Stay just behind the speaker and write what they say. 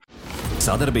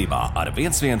Sadarbībā ar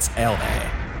 11 LV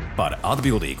par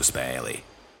atbildīgu spēli.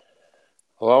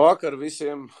 Labvakar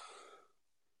visiem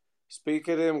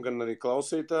spīkeriem, gan arī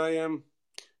klausītājiem.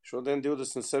 Šodien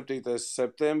 27.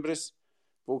 septembris,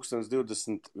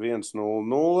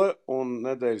 21:00 un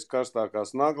nedēļas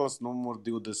karstākās naglas numur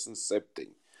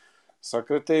 27.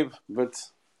 Sakritība, bet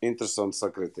interesanta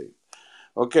sakritība.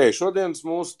 Šodienas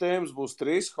mūsu tēmas būs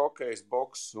 3 - hokejs,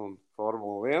 boks un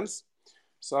Formula 1.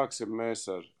 Sāksim mēs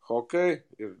ar hokeju.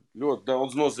 Ir ļoti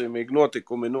daudz nozīmīgi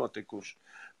notikumi notikuši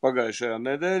pagājušajā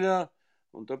nedēļā,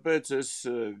 un tāpēc es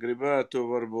gribētu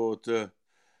varbūt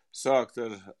sākt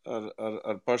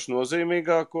ar pašu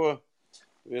nozīmīgāko.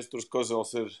 Viesturs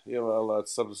Kozels ir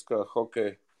ievēlēts Starptautiskā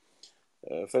hokeja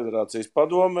federācijas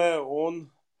padomē,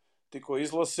 un tikko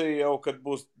izlasīju jau, kad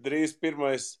būs drīz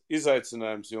pirmais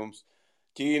izaicinājums jums.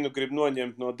 Ķīnu grib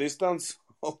noņemt no distances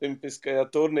olimpiskajā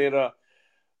turnīrā,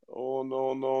 un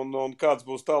kāds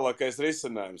būs tālākais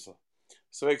risinājums.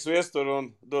 Sveiks, Viestur,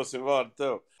 un dosim vārdu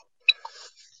tev.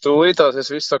 Tūlītās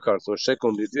es visu sakārtošu,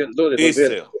 sekundīt.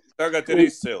 Izcili. Tagad ir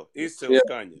izcili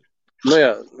skaņa. Nu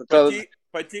jā, tāda...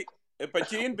 Pa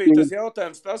Ķīnu bija tas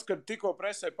jautājums tas, kad tikko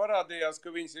presē parādījās,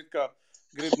 ka viņas it kā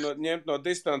grib ņemt no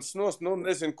distances nost,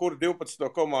 nezinu, kur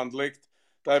 12. komandu likt.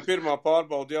 Tā ir pirmā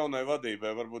pārbauda jaunai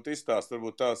vadībai, varbūt izstāst,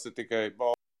 varbūt tās ir tikai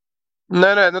bauda.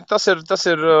 Nē, tas ir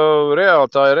reāli,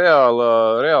 tā ir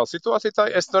reāla situācija.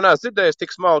 Es to neesmu dzirdējis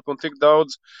tik smalki un tik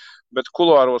daudz, bet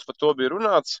kuluāros par to bija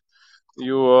runāts,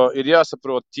 jo ir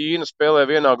jāsaprot, Ķīna spēlē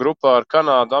vienā grupā ar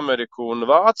Kanādu, Ameriku un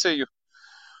Vāciju,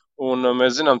 un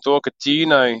mēs zinām to, ka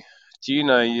Ķīnai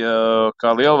kā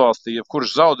lielvalstī,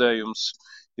 jebkurš zaudējums,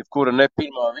 jebkura ne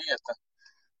pirmā vieta.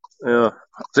 Jā.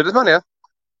 Dzirdat mani, ja?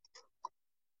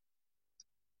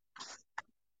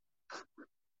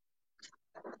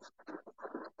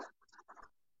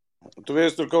 Tu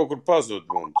Viestur kaut kur pazud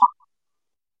mums.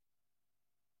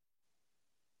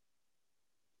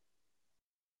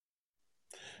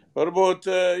 Varbūt,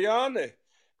 Jāni,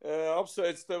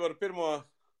 apsveic tev ar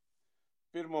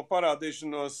pirmo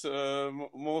parādīšanos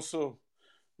mūsu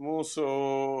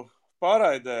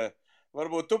pārraidē.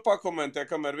 Varbūt tu pakomentē,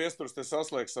 kamēr Viesturs te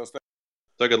saslēgs savs.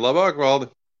 Tagad labāk, Valdi?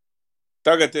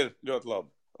 Tagad ir ļoti labi.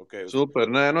 Okay. Super.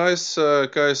 Nē,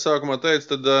 kā es sākumā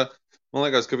teicu, tad man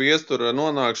liekas, ka Viestura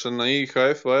nonākšana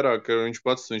IHF vairāk, ka viņš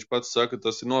pats saka, ka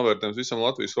tas ir novērtējums visam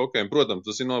Latvijas hokejam. Protams,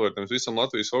 tas ir novērtējums visam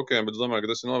Latvijas hokejam, bet es domāju,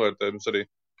 ka tas ir novērtējums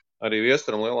arī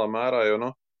Viesturam lielā mērā, jo,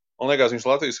 man liekas, viņš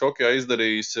Latvijas hokejā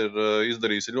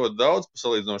izdarījis ļoti daudz,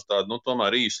 salīdzinoši tādu,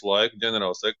 tomēr īsu laiku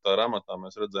ģenerāla sekretāra amatā.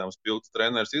 Mēs redzējām spilgts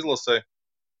treneris izlasē.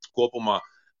 Kopumā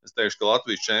es teikšu, ka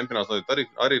Latvijas čempionāts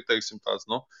arī teiksim tāds,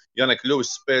 ja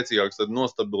nekļuvis spēcīgāks, tad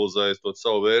nostabilizējas to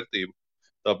savu vērtību.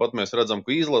 Tāpat mēs redzam,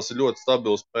 ka izlase ļoti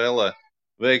stabili spēlē,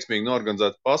 veiksmīgi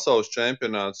norganizēta pasaules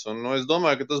čempionāts, un es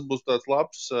domāju, ka tas būs tāds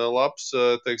labs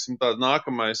teiksim, tāds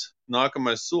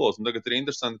nākamais solis. Un tagad ir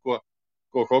interesanti, ko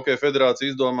Hokeja federācija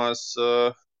izdomās,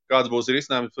 kāds būs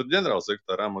risinājums par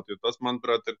ģenerālsekretāra amatu, jo tas,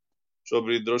 manuprāt, ir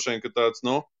šobrīd droši vien, ka tāds,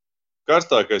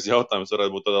 karstākais jautājums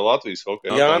varētu būt tādā Latvijas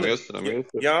hokeja.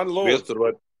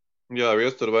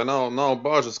 Viestur, vai nav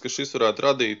bāžas, ka šis varētu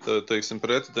radīt, teiksim,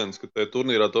 precedents, ka tajā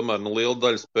turnīrā tomēr liela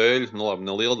daļa spēļu, labi,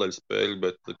 ne liela daļa spēļu,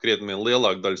 bet krietni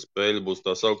lielāka daļa spēļu būs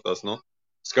tās augtās,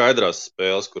 skaidrās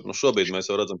spēles, kur, šobrīd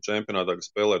mēs jau redzam čempionātā, ka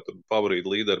spēlē tur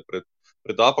favorīti līderi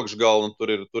pret apakšgalu, un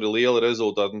tur ir lieli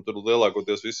rezultāti, un tur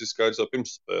lielākoties viss ir skaidrs jau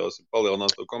pirms spēles, ir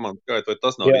palielinās to komandu skaitu, vai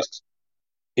tas nav risks?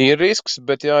 Ir risks,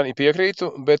 bet jā,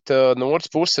 piekrītu, bet no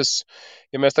otras puses,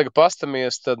 ja mēs tagad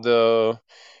pastamies, tad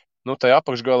tajā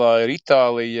apakšgalā ir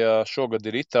Itālija, šogad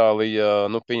ir Itālija,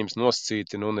 pieņems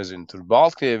nosacīti, nezinu, tur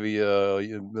Baltkrievija,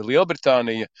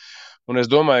 Lielbritānija, un es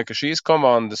domāju, ka šīs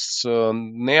komandas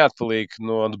neatpaliek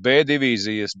no B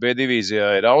divīzijas. B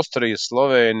divīzijā ir Austrija,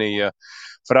 Slovēnija,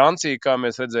 Francija, kā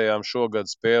mēs redzējām šogad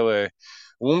spēlē,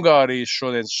 Ungārijas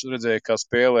šodien redzēja, kā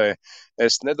spēlē.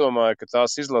 Es nedomāju, ka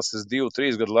tās izlases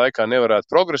 2-3 gadu laikā nevarētu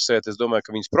progresēt. Es domāju,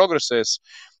 ka viņas progresēs,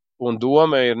 un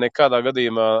doma ir nekādā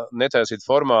gadījumā netaisīt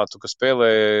formātu, ka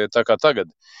spēlē tā kā tagad.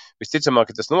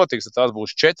 Visticamāk, ka tas notiks, tad tās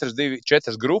būs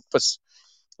 4 grupas,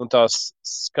 un tās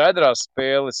skaidrās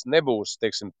spēles nebūs,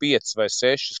 teiksim, 5 vai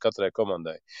 6 katrai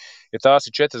komandai. Ja tās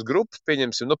ir 4 grupas,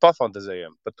 pieņemsim,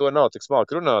 pafantazējam, par to nav tik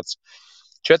smalki runāts.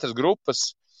 4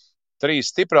 grupas, 3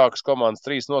 stiprākas komandas,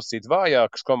 3 nosacīt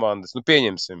vājākas komandas,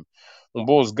 pieņemsim. Un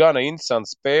būs gana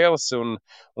interesantas spēles, un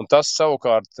tas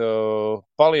savukārt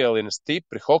palielina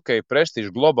stipri hokeja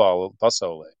prestižu globāli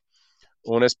pasaulē.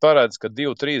 Un es paredzu, ka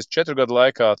 2, 3, 4 gadu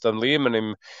laikā tam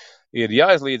līmenim ir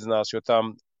jāizlīdzinās, jo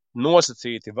tām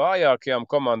nosacīti vājākajām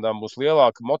komandām būs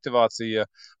lielāka motivācija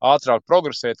ātrāk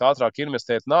progresēt, ātrāk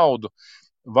investēt naudu.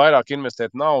 vairāk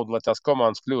investēt naudu, lai tās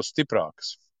komandas kļūst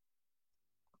stiprākas.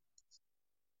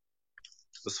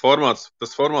 Tas formāts,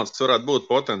 kas varētu būt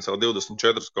potenciāli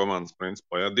 24 komandas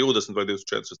principā, ja? 20 vai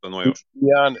 24, es to nojaušu.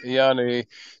 Jāni,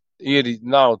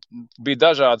 bija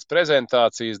dažādas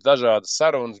prezentācijas, dažādas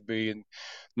sarunas, bija,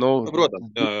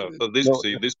 Protams, tā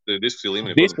diskusija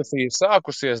līmenī. Diskusija ir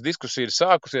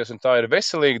sākusies, un tā ir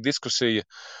veselīga diskusija,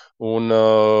 un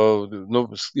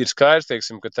ir skaidrs,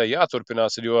 teiksim, ka tai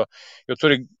jāturpinās, jo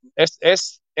tur ir,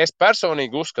 es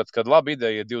personīgi uzskatu, ka laba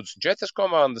ideja ir 24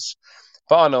 komandas,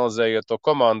 pāanalizējiet to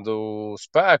komandu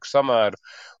spēku samēru,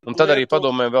 un tad arī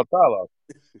padomājam vēl tālāk.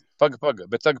 Paga,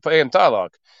 bet tagad ejam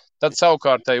tālāk. Tad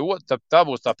savukārt tā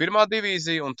būs tā pirmā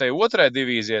divīzija, un tai otrai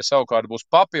divīzijai savukārt būs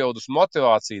papildus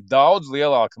motivācija, daudz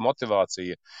lielāka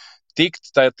motivācija tikt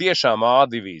tai tiešām A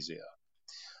divīzijā.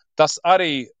 Tas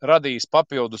arī radīs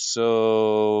papildus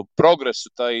progresu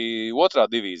tai otrā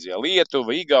divīzijā.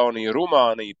 Lietuva, Igaunija,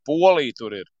 Rumānija, Polija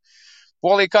tur ir.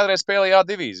 Polija kādreiz spēlēja A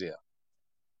divīzijā.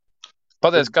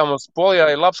 Pateic, kā mums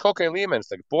Polijā ir labs hokeja līmenis.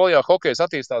 Tagad Polijā hokejs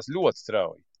attīstās ļoti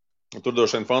strauji. Tur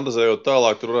droši vien fantazējot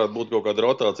tālāk, tur varētu būt kaut kāda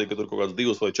rotācija, ka tur kaut kāds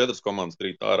 2 vai 4 komandas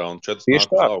krīt ārā un 4 Tieši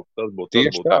nāk uz augšu. Tas būtu.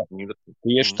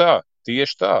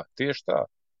 Tieši tā.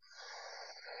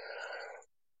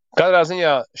 Katrā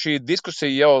ziņā šī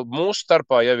diskusija jau mūsu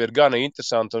starpā jau ir gana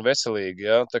interesanta un veselīga.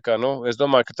 Ja? Tā kā, es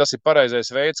domāju, ka tas ir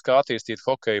pareizais veids, kā attīstīt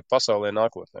hokeju pasaulē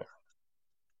nākotnē.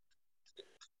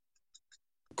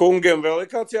 Kungiem vēl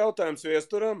ir kāds jautājums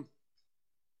Viesturam?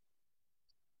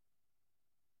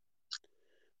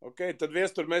 Ok, tad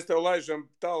Viestur, mēs tev laižam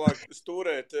tālāk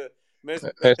stūrēt. Mēs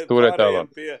stūrēt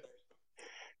tālāk.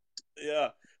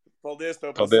 Jā, paldies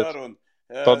tev par sarunu.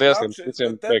 Paldies jums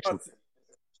visiem teiksim.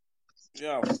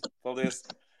 Jā, paldies.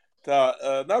 Tā,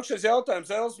 nākšais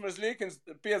jautājums. Elvis Mezļīkins,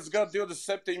 5 gadu,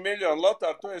 27 miljonu.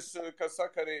 Lotār, tu esi, kas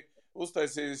saka, arī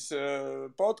uztaisījis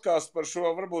podkāstu par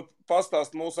šo. Varbūt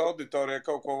pastāst mūsu auditorijai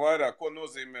kaut ko vairāk, ko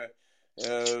nozīmē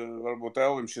varbūt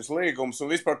Elvim šis līgums un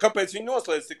vispār, kāpēc viņi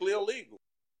noslēdz tik lielu līgumu?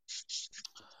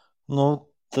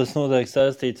 Tas noteikti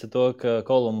saistīts ar to, ka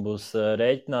Kolumbus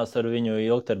rēķinās ar viņu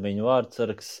ilgtermiņu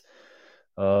vārdsargs.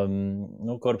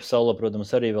 Korpusalo,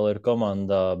 protams, arī vēl ir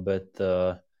komandā, bet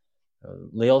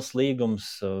liels līgums,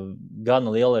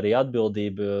 gana liela arī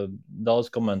atbildība. Daudz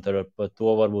komentāru par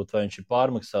to varbūt, vai viņš ir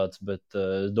pārmaksāts, bet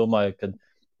es domāju, ka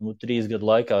 3 gadu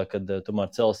laikā, kad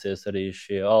tomēr celsies arī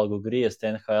šie algu griezti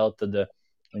NHL, tad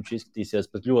viņš izskatīsies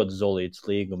pat ļoti zolīts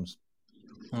līgums.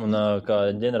 Un kā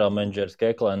ģenerālmenedžers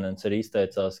Keklēnens arī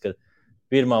izteicās, ka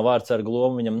pirmā vārdsarga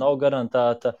loma viņam nav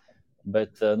garantēta,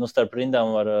 bet starp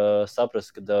rindām var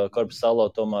saprast, ka Korpusalo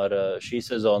tomēr šī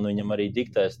sezona viņam arī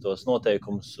diktēs tos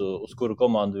noteikumus, uz kuru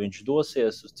komandu viņš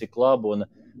dosies, uz cik labu un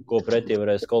ko pretī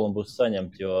varēs Kolumbus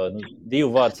saņemt, jo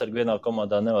 2 vārdsargi vienā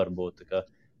komandā nevar būt. Tā kā,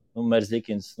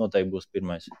 Mezļīkins noteikti būs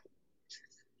pirmais.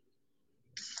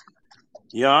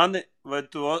 Jāni, vai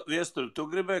tu, Viestur, tu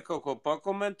gribēji kaut ko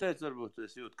pakomentēt? Varbūt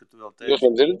es jūtu, ka tu vēl teici. Jūs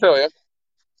man dzirdat vēl, ja?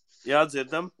 Jā,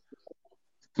 dzirdam.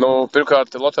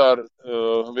 Pirmkārt, Lotār,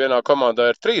 vienā komandā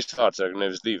ir 3 vārdsargi,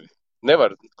 nevis 2.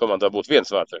 Nevar komandā būt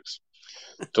 1 vārdsargs.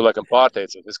 Tu laikam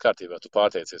pārteicies, viss kārtībā, tu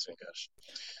pārteicies vienkārši.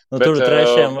 Tur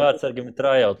 3. vārdsargam ir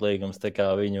tryout līgums, tā kā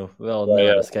viņu vēl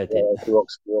nevar skaitīt.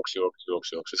 Joks,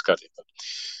 viss kārtībā.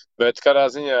 Bet kādā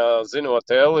ziņā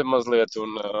zinot Elvi mazliet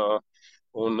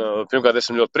un pirmkārt,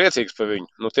 esmu ļoti priecīgs par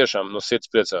viņu. Tiešām no sirds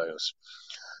priecājos.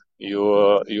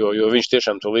 Jo viņš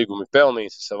tiešām to līgumu ir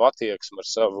pelnījis ar savu attieksmi, ar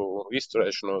savu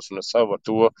izturēšanos un ar savu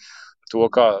to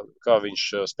kā viņš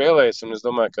spēlējas. Un es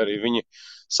domāju, ka arī viņi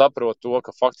saprot to,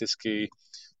 ka faktiski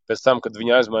pēc tam, kad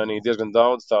viņi aizmainīja diezgan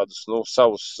daudz tādus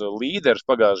savus līderus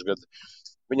pagājušajā gadā,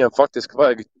 viņam faktiski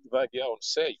vajag jaunu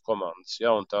seju komandas,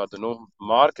 jaunu tādu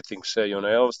mārketingu seju,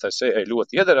 un Elvis tai sejai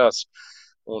ļoti iederās.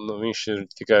 Un viņš ir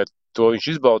tikai to viņš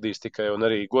izbaudīs tikai un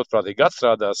arī godprātīgi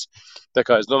atstrādās. Tā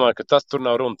kā es domāju, ka tas tur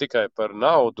nav runa tikai par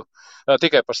naudu,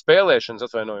 tikai par spēlēšanas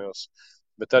atvainojos,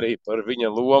 bet arī par viņa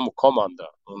lomu komandā.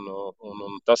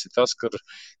 Un tas ir tas,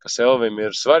 kas Elvim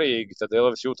ir svarīgi, tad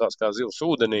Elvis jūtās kā zivs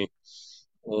ūdenī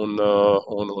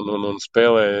un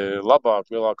spēlē labāk,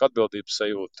 lielāku atbildības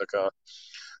sajūtu. Tā kā,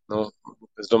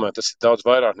 es domāju, tas ir daudz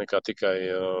vairāk nekā tikai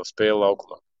spēle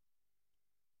laukumā.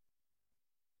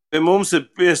 Mums ir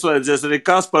pieslēdzies arī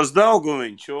Kaspars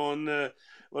Dauguviņš, un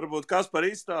varbūt Kaspar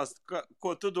izstāst,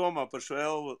 ko tu domā par šo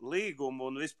Elvu līgumu,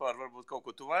 un vispār varbūt kaut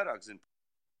ko tu vairāk zini.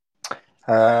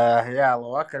 Jā,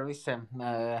 labvakar visiem.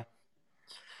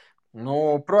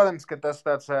 Protams, ka tas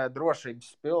tāds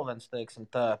drošības pilvens, teiksim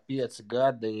tā, 5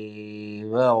 gadi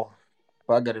vēl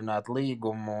pagarināt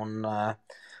līgumu, un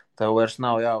tev vairs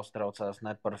nav jāuztraucās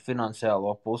ne par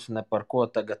finansiālo pusi, ne par ko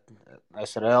tagad.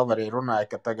 Es ar Elvu arī runāju,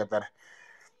 ka tagad ar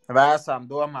vēsām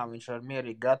domām viņš var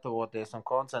mierīgi gatavoties un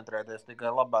koncentrēties tikai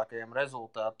labākajiem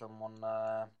rezultātam. Un,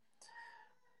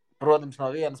 protams, no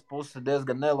vienas puses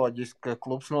diezgan neloģiski, ka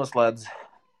klubs noslēdz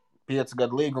 5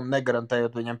 gadu līgumu,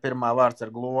 negarantējot viņam pirmā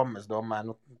vārdsarga lomu. Es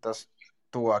domāju, tas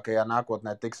tuvākajā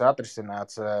nākotnē tiks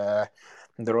atrisināts.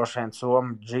 Droši vien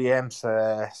Somu GMs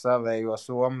savējo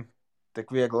Somu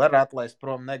tik viegli arī atlaist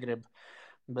prom negrib.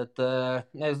 Bet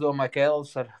es domāju, ka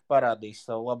Elvis parādīs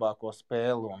savu labāko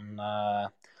spēli un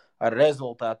ar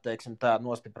rezultātu, teiksim tā,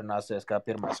 nostiprināsies kā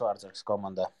pirmais vārdsargs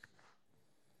komandā.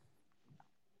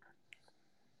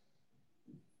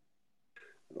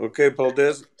 Ok,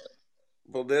 paldies.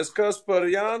 Paldies, Kaspar.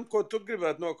 Jāni, ko tu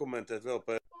gribētu nokomentēt vēl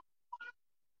pēc?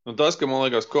 Tas, ka, man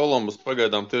liekas, Kolumbus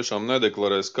pagaidām tiešām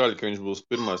nedeklarē skaļi, ka viņš būs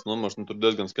pirmais numurs, tur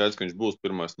diezgan skaidrs, ka viņš būs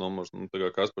pirmais numurs. Tā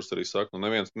kā Kaspars arī saka,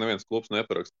 neviens klubs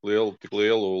neparakst tik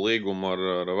lielu līgumu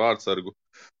ar vārdsargu,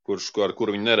 ar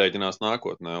kuru viņi nerēķinās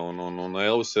nākotnē. Un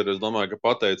Elvis ir, es domāju, ka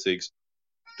pateicīgs,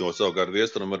 to savukārt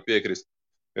Viesturam var piekrist.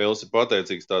 Elvis ir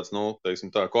pateicīgs tāds,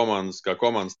 teiksim tā, komandas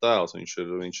tēls. Viņš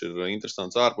ir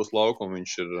interesants ārpus laukuma,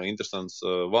 viņš ir interesants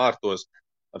vārtos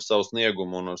ar savu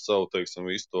sniegumu un ar savu, teiksim,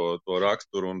 visu to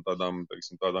raksturu un tādām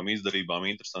izdarībām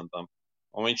interesantām.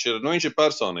 Un viņš ir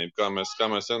personība, kā mēs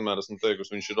vienmēr esam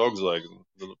teikuši, viņš ir rokzvaigzne.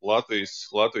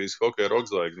 Latvijas hokeja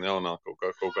rokzvaigzne jaunā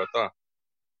kaut kā tā.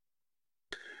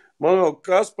 Man vēl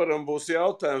Kasparam būs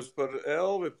jautājums par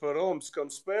Elvi, par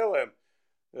olimpiskām spēlēm.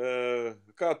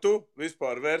 Kā tu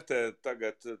vispār vērtē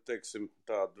tagad, teiksim,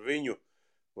 tādu viņu,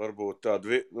 varbūt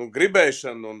tādu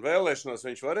gribēšanu un vēlēšanos,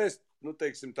 viņš varēs,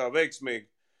 teiksim, tā veiksmīgi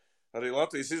arī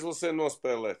Latvijas izlasē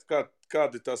nospēlēt?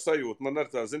 Kāda ir tā sajūta? Man ar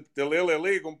tā, tie lielie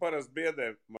līgumi parasti biedē.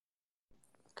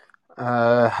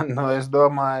 Es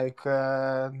domāju, ka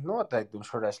noteikti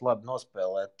viņš varēs labi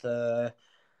nospēlēt.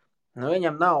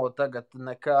 Viņam nav tagad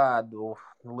nekādu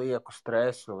lieku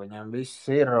stresu, viņam viss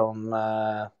ir un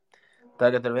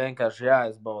tagad ir vienkārši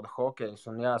jāizbauda hokejs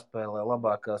un jāspēlē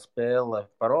labākā spēle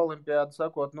par olimpiādu,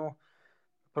 sakot,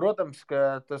 protams,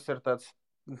 ka tas ir tāds,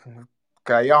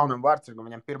 kā jaunam vārdsargam,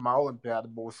 viņam pirmā olimpiāda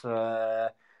būs,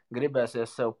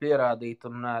 gribēsies sev pierādīt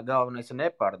un galvenais ir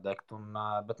nepārdegt.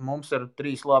 Bet mums ir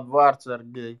 3 labi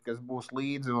vārdsargi, kas būs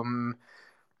līdzi, un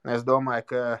es domāju,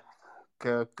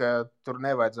 ka tur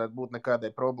nevajadzētu būt nekādai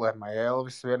problēmai.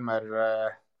 Elvis vienmēr,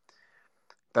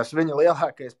 tas viņa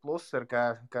lielākais pluss ir,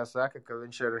 kā saka, ka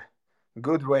viņš ir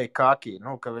good way cocky,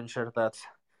 ka viņš ir tāds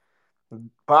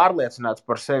pārliecināts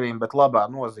par sevīm, bet labā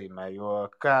nozīmē, jo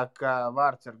kā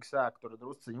vārdsargi sāk tur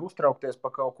drusciņi uztraukties pa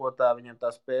kaut ko tā, viņam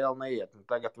tā spēle neiet.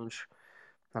 Tagad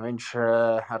viņš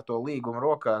ar to līgumu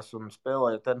rokās un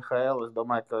spēlējot NHL, es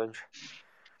domāju, ka viņš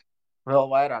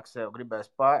vēl vairāk sev gribēs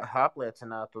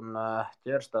apliecināt un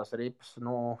ķers tās ripas.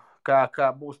 Kā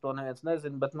būs, to neviens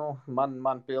nezin, bet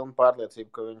man pilna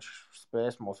pārliecība, ka viņš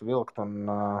spēs mūs vilkt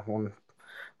un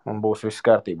būs viss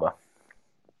kārtībā.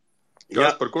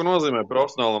 Kas par ko nozīmē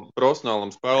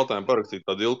profesionālam spēlētājiem parakstīt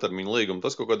tādu ilgtermiņu līgumu?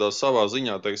 Tas kaut kādā savā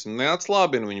ziņā, teiksim,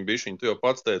 neatslābina viņu bišķiņu. Tu jau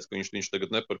pats teici, ka viņš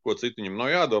tagad ne par ko citu viņam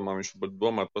nav jādomā, viņš var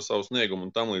domāt par savu sniegumu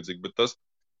un tam līdzīgi, bet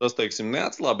tas teiksim,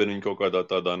 neatslābina viņu kaut kādā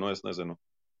tādā, es nezinu,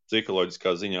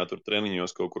 psiholoģiskā ziņā tur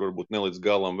treniņos kaut kur varbūt ne līdz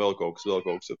galam vēl kaut kas. Jo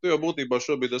tu jau būtībā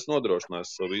šobrīd esi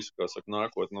nodrošinājis savu visu, kā saka,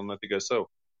 nākotni un ne tikai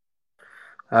sev.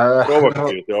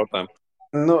 Provokatīvi jautājumi.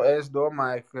 Es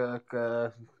domāju,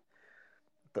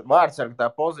 ka vārdsarga tā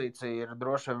pozīcija ir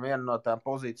droši vien viena no tām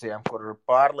pozīcijām, kur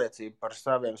pārliecība par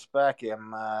saviem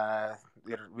spēkiem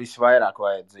ir visvairāk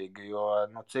vajadzīga, jo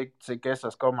cik es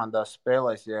esmu komandās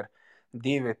spēlējis, ja ir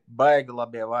 2 baigi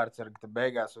labie vārdsargi, tad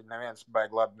beigās viņi neviens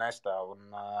baigi labi nestāv.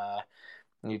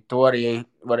 To arī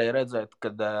varēja redzēt,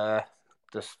 kad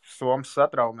tas Soms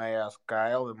satraumējās, kā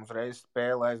Elvim uzreiz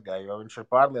spēle aizgāja, jo viņš ir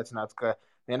pārliecināts, ka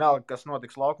vienalga, kas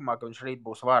notiks laukumā, ka viņš rīt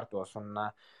būs vārtos.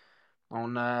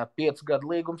 Un 5 gadu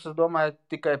līgums, es domāju,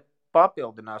 tikai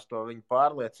papildinās to viņa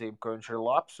pārliecību, ka viņš ir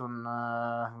labs.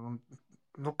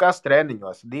 Kas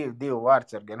treniņos? 2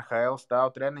 vārdsargi NHL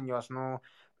stāv treniņos.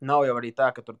 Nav jau arī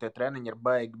tā, ka tur tie treniņi ir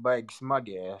baigi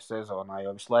smagie sezonā,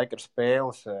 jo visu laiku ir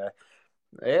spēles.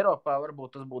 Eiropā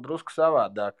varbūt tas būtu drusku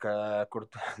savādāk, kur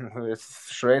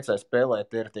Šveicē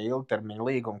spēlēt ir tie ilgtermiņa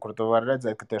līgumi, kur tu vari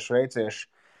redzēt, ka tie šveicieši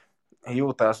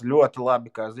jūtās ļoti labi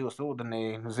kā zivs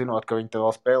ūdenī, zinot, ka viņi te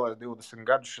vēl spēlēs 20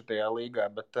 gadus šajā līgā,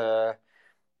 bet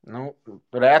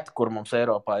reti, kur mums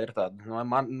Eiropā ir tāda.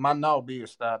 Man nav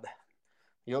bijusi tāda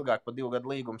ilgāk pa 2 gadu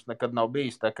līgums, nekad nav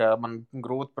bijis, tā kā man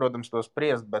grūti, protams, to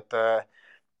spriest, bet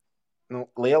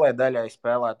lielai daļai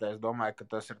spēlētājs domāju, ka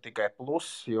tas ir tikai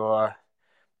pluss, jo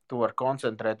tu vari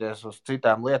koncentrēties uz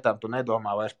citām lietām, tu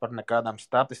nedomā vairs par nekādām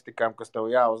statistikām, kas tev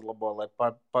jāuzlabo, lai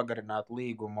pagarinātu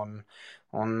līgumu,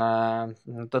 un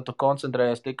tad tu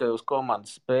koncentrējies tikai uz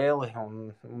komandas spēli,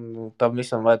 un tam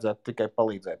visam vajadzētu tikai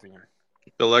palīdzēt viņam.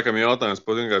 Tā laikam jautājums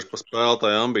vienkārši par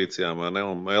spēlētāju ambīcijām, vai ne?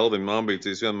 Un Elvim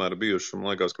ambīcijas vienmēr ir bijušas, un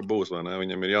liekas, ka būs, vai ne?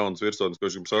 Viņam ir jaunas virsotnes, ko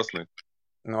viņš grib sasniegt.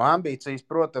 No ambīcijas,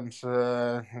 protams,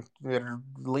 ir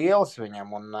lielas viņam,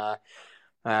 un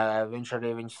viņš arī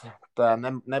viņas tā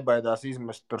nebaidās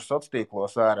izmest tur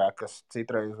sociālos ārā, kas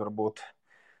citreiz varbūt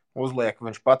uzliek,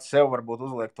 viņš pats sev varbūt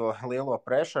uzliek to lielo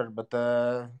pressure, bet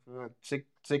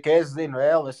cik es zinu,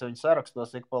 Elvis viņa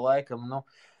sarakstos ik pa laikam,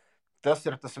 tas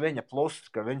ir tas viņa pluss,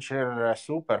 ka viņš ir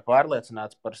super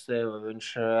pārliecināts par sevi. Viņš,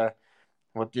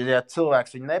 ja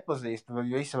cilvēks viņu nepazīst,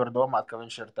 visi var domāt, ka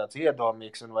viņš ir tāds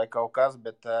iedomīgs vai kaut kas,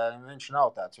 bet viņš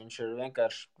nav tāds. Viņš ir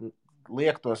vienkārši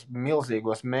liek tos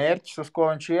milzīgos mērķus, uz ko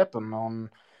viņš iet.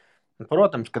 Un,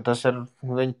 protams, ka tas ir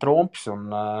viņa trumps. Un,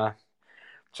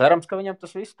 cerams, ka viņam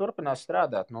tas viss turpinās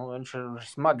strādāt. Viņš ir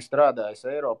smagi strādājis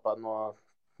Eiropā no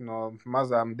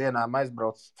mazām dienām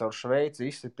aizbraucis caur Šveici,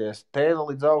 izsities tēli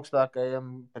līdz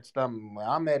augstākajiem, pēc tam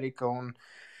Amerika, un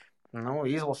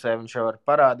izlasē viņš jau ir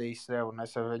parādījis sev, un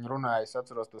es ar viņu runāju, es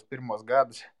atceros tos pirmos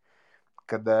gadus,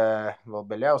 kad vēl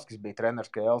Beļavskis bija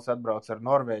treneris, ka Elvis atbrauc ar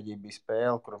Norvēģiju, bija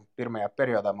spēle, kur pirmajā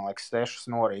periodā, man liekas,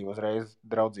 6 norīja uzreiz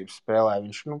draudzības spēlē.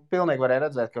 Viņš pilnīgi varēja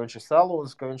redzēt, ka viņš ir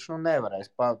salūzis, ka viņš nevarēs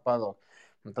pavilkt.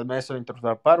 Un tad mēs viņu tur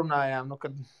parunājām,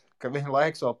 ka viņa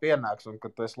laiks vēl pienāks, un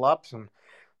ka tu esi labs, un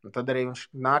tad arī viņš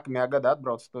nākamajā gadā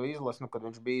atbrauc to izlasi, kad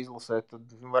viņš bija izlasē, tad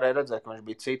varēja redzēt, ka viņš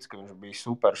bija cits, ka viņš bija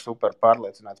super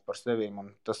pārliecināts par sevīm, un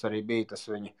tas arī bija tas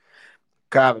viņa,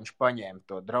 kā viņš paņēma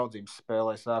to draudzības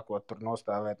spēlē, sākot tur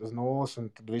nostāvēt uz nulles, un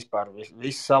tad vispār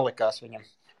viss salikās viņam.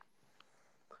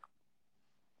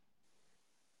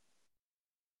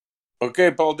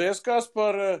 Ok, paldies,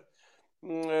 Kaspar.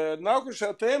 Nākošā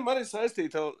tēma arī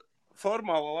saistīta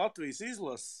formāla Latvijas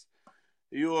izlases.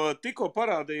 Jo tikko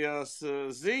parādījās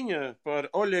ziņa par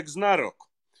Oļegu Znaroku,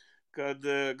 kad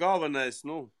galvenais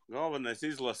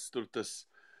izlases tur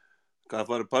tas, kā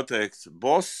var pateikt,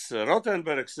 boss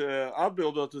Rotenbergs,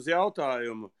 atbildot uz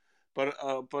jautājumu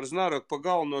par Znaroku, par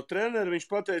galveno treneru, viņš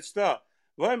pateica tā,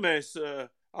 vai mēs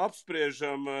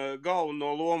apspriežam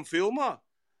galveno lomu filmā?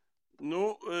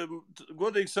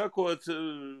 Godīgi sakot,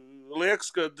 liekas,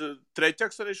 ka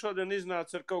Treķaks arī šodien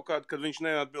iznāca ar kaut kādu, kad viņš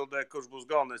neatbildēja, kurš būs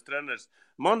galvenais treneris.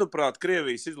 Manuprāt,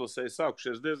 Krievijas izlasēja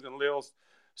sākušies diezgan liels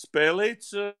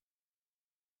spēlīts,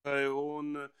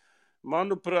 un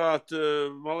manuprāt,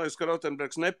 man liekas, ka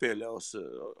Rotenbergs nepieļaus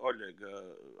Oļega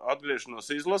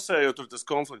atgriešanos izlasē, jo tur tas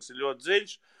konflikts ir ļoti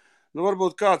dziļš.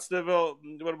 Varbūt kāds te vēl,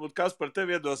 varbūt kas par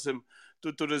tevi iedosim,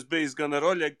 tu tur esi bijis gan ar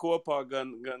Oļegu kopā,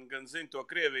 gan zini to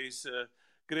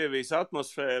Krievijas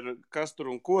atmosfēru, kas tur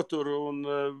un ko tur, un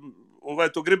vai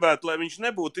tu gribētu, lai viņš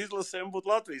nebūtu izlasē un būtu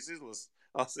Latvijas izlases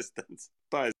asistents?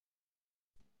 Tā es.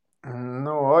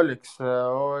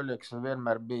 Oļegs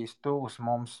vienmēr bijis tūs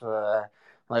mums,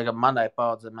 laikam manai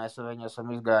paudzei, mēs viņu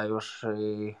esam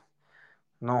izgājuši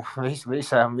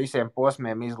visiem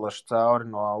posmiem izlaši cauri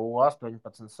no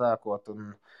U18 sākot,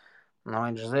 un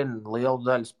viņš zina lielu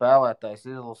daļu spēlētājs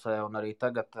izlasē, un arī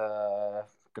tagad,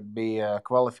 kad bija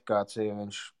kvalifikācija,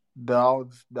 viņš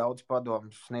daudz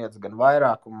padomus sniedz gan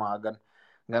vairākumā,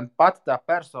 gan pat tā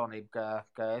personība,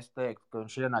 kā es teiktu, ka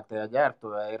viņš ienāk tajā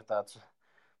ģērbtuvē, ir tāds,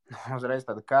 uzreiz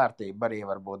tāda kārtība arī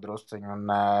varbūt drusciņi, un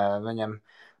viņam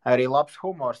arī labs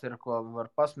humors ir, ko var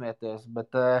pasmieties,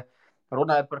 bet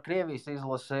runājot par Krievijas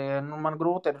izlasi, man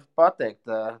grūti ir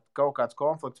pateikt. Kaut kāds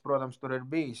konflikts, protams, tur ir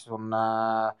bijis.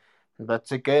 Bet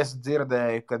cik es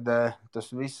dzirdēju, kad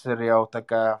tas viss ir jau tā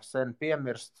kā sen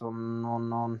piemirsts.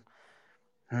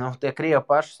 Tie Krievi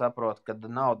paši saprot, ka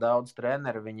nav daudz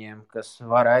treneri viņiem, kas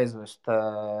var aizvest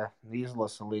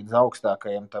izlasi līdz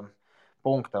augstākajam tam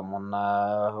punktam.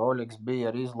 Oļegs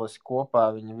bija ar izlasi kopā.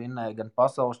 Viņi vinnēja gan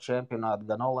pasaules čempionātu,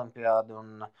 gan olimpiādu.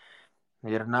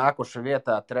 Ir nākuši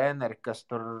vietā treneri, kas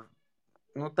tur,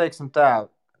 teiksim tā,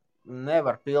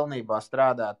 nevar pilnībā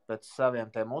strādāt pēc saviem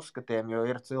tiem uzskatiem, jo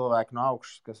ir cilvēki no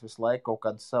augšas, kas visu laiku kaut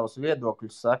kādus savus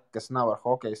viedokļus saka, kas nav ar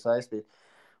hokeju saistīti.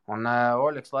 Un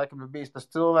Oļegs laikam ir bijis tas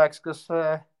cilvēks, kas,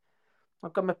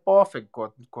 kam ir pofīgi,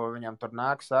 ko viņam tur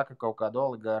nāk, saka kaut kādu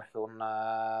oligarhi. Un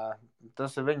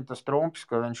tas ir viņa tas trumps,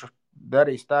 ka viņš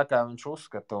darīs tā, kā viņš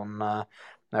uzskata. Un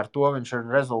ar to viņš ir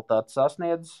rezultātu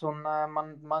sasniedzis, un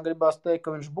man gribās teikt,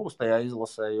 ka viņš būs tajā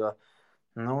izlasē, jo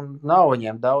nav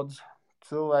viņiem daudz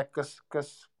cilvēku,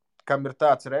 kam ir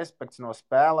tāds respekts no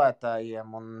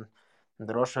spēlētājiem, un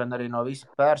droši vien arī no visa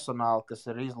personāla, kas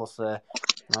ir izlasē.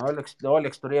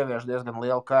 Oļeks tur ievieš diezgan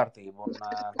lielu kārtību, un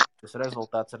tas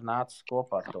rezultāts ir nācis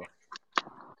kopā ar to.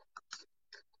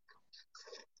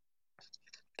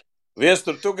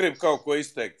 Viestur, tu gribi kaut ko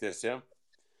izteikties, ja?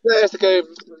 Nē, es tikai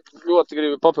ļoti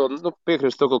gribu papildināt,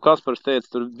 piekrist to, ko Kaspars teica,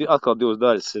 tur atkal divas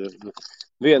daļas ir.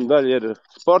 Viena daļa ir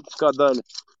sportiskā daļa,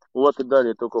 otra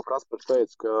daļa ir to, ko Kaspars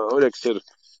teica, ka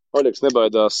Oļeks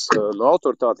nebaidās no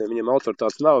autoritātiem, viņiem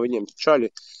autoritātes nav, viņiem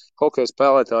čaļi hokeja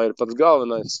spēlētāji ir pats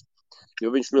galvenais, jo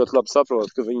viņš ļoti labi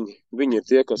saprot, ka viņi ir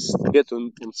tie, kas iet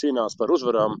un cīnās par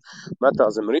uzvarām, metā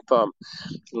zem ripām,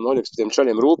 un Oļeks par tiem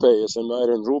čaļiem rūpējies,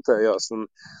 vienmēr un rūpējās, un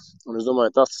es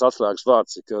domāju, tas atslēgas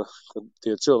vārds, ka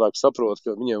tie cilvēki saprot,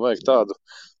 ka viņiem vajag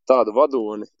tādu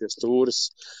vadoni pie stūres,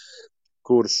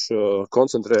 kurš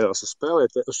koncentrējās uz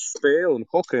spēli un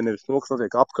hokeju, nevis to, kas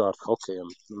notiek apkārt hokejam.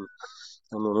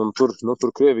 Un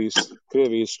tur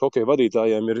Krievijas hokeja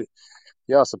vadītājiem ir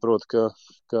jāsaprot,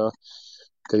 ka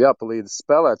jāpalīdz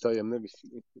spēlētājiem, nevis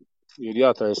ir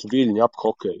jātaisa viļņi ap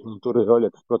hokeju. Un tur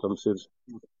Oļeks, protams, ir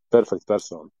perfekta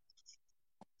persona.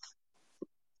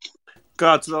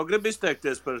 Kāds vēl grib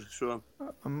izteikties par šo?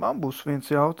 Man būs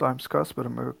viens jautājums,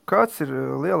 Kasparam. Kāds ir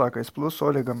lielākais plus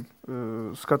Oļegam,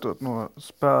 skatot no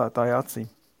spēlētāja acīm,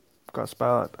 kā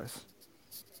spēlētājs?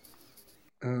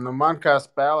 Man kā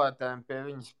spēlētājiem pie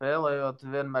viņa spēlējot,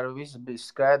 vienmēr viss bija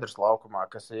skaidrs laukumā,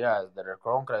 kas ir jāizdara. Ir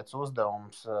konkrēts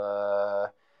uzdevums.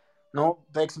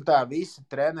 Teiksim tā, visi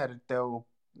treneri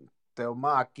tev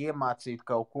māk iemācīt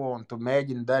kaut ko, un tu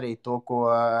mēģini darīt to, ko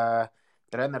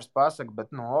treneris pasaka,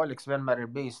 bet Oļeks vienmēr ir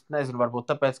bijis, nezinu, varbūt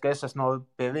tāpēc, ka es esmu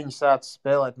pie viņa sācis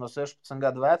spēlēt no 16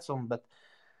 gadu vecuma, bet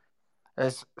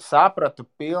es sapratu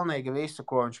pilnīgi visu,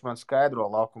 ko viņš man skaidro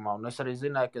laukumā, un es arī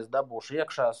zināju, ka es dabūšu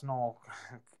iekšās,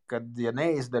 kad, ja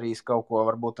neizdarīs kaut ko,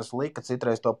 varbūt tas lika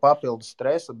citreiz to papildu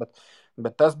stresu,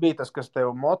 bet tas bija tas, kas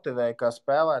tev motivēja kā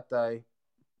spēlētāji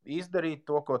izdarīt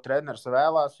to, ko treneris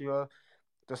vēlās, jo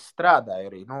tas strādāja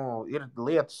arī. Ir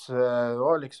lietas,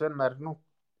 Oļeks vienmēr,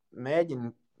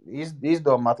 mēģina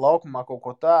izdomāt laukumā kaut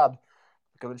ko tādu,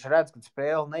 ka viņš redz, ka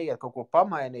spēle neiet kaut ko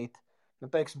pamainīt,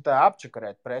 teiksim tā,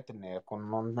 apčakarēt pretinieku,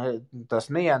 un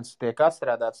tas nianses tiek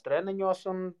atstrādāts treniņos,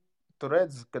 un tu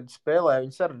redz, kad spēlē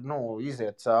viņas arī,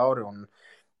 iziet cauri, un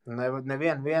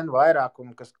nevienu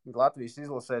vairākumu, kas Latvijas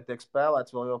izlasē tiek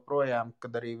spēlēts vēl joprojām,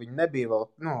 kad arī viņi nebija vēl,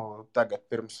 tagad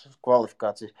pirms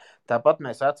kvalifikācijas. Tāpat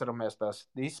mēs atceramies tās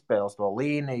izspēles, to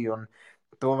līniju, un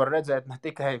to var redzēt ne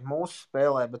tikai mūsu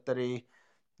spēlē, bet arī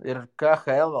ir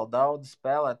KHL vēl daudz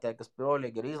spēlētāji, kas pie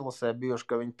Oļega ir izlasē bijuši,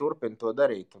 ka viņi turpina to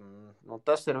darīt. Un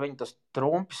tas ir viņa tas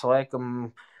trumpis, laikam,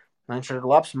 viņš ir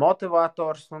labs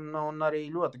motivators un arī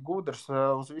ļoti gudrs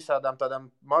uz visādām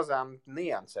tādām mazām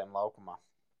niansēm laukumā.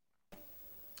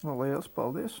 Liels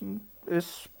paldies. Es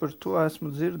par to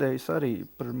esmu dzirdējis arī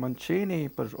par Mancīnī,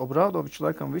 par Obradoviču,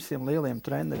 laikam visiem lieliem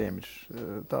treneriem ir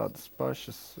tādas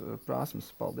pašas prasmes.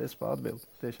 Paldies par atbildi.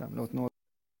 Tiešām ļoti.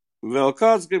 Vēl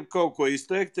kāds grib kaut ko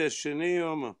izteikties šī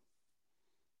jomā?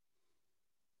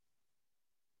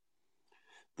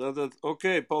 Tātad,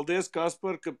 paldies,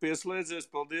 Kaspar, ka pieslēdzies.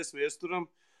 Paldies Viesturam.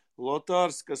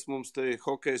 Lotārs, kas mums te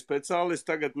hokeja speciālists.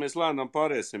 Tagad mēs lēnām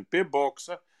pāriesim pie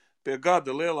boksa, pie gada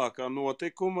lielākā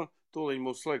notikuma. Tūlīt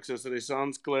mums slēgsies arī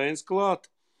Sants Klēns klāt.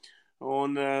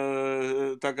 Un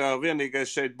tā kā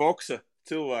vienīgais šeit boksa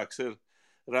cilvēks ir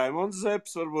Raimonds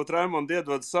Zepes. Varbūt Raimond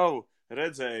iedod savu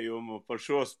redzējumu par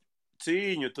šo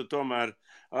cīņu. Tu tomēr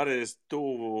arī esi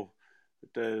tuvu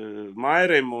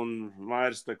Mairim, un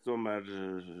Mairis tomēr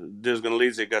diezgan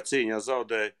līdzīgā cīņā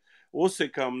zaudēja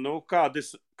Usikam.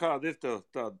 Kāda ir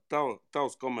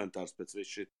tavs komentārs pēc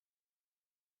visu šī?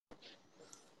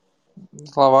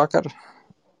 Labvakar.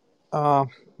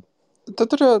 Tad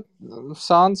tur jau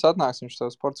Sāns atnāks, viņš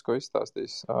savu sportisko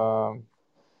izstāstīs.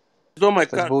 Es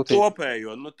domāju, kā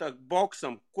kopējo, tā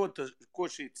boksam, ko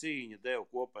šī cīņa deva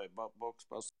kopēji boks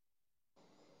pasaulē?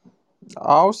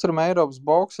 Austrum Eiropas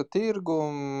boksa tirgu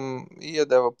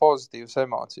iedeva pozitīvas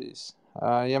emocijas.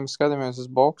 Ja mēs skatāmies uz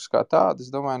boksu kā tādu, es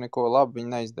domāju, neko labi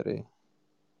viņi neizdarīja.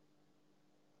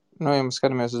 Ja mēs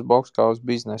skatāmies uz boksu kā uz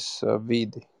biznesa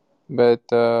vidi. Bet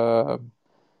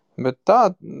tā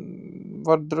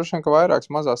var droši vien, ka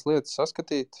vairākas mazās lietas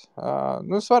saskatīt.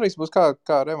 Svarīgs būs,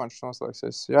 kā revanšs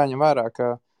noslēgsies. Jāņem vērā,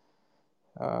 ka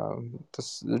tas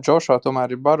Džošā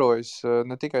tomēr ir barojis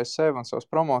ne tikai sevi un savus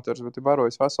promotors, bet ir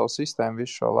barojis veselu sistēmu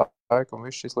visu šo laiku. Un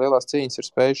visu šīs lielās cīņas ir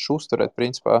spējis uzturēt,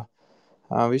 principā,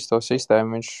 visu to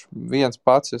sistēmu. Viņš viens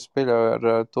pats, es pieļauju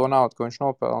ar to naudu, ko viņš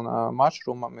nopelna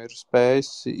mačrumam, ir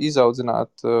spējis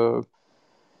izaudzināt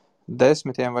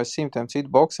desmitiem vai simtiem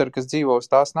citu bokseri, kas dzīvo uz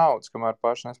tās naudas, kamēr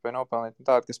paši nespēja nopelnīt.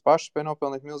 Tādi, kas paši spēja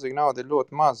nopelnīt milzīgu naudu, ir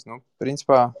ļoti maz.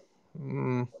 Principā,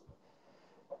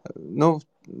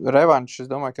 revanšs, es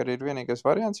domāju, ka arī ir vienīgais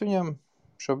variants viņam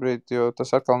šobrīd, jo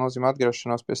tas atkal nozīmē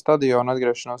atgriešanos pie stadiona,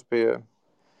 atgriešanos pie,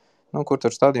 kur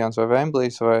tur stadions vai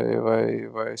Wembley's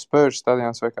vai Spurs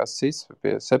stadions vai kāds cits,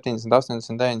 pie 70,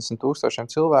 80, 90 tūkstošiem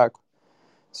cilvēku.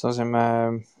 Tas nozīmē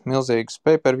milzīgus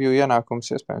pay-per-view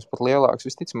ienākums, iespējams pat lielāks,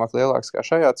 visticamāk lielāks kā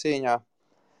šajā cīņā.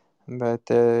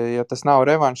 Bet, ja tas nav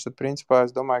revanšs, tad principā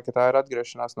es domāju, ka tā ir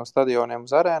atgriešanās no stadioniem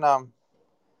uz arēnām.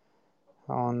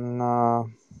 Un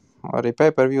arī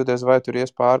pay-per-view diez vai tur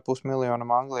ies pār 500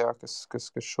 000 Anglijā, kas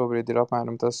šobrīd ir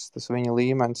apmēram tas viņa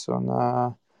līmenis.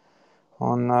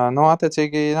 Un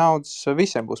attiecīgi naudas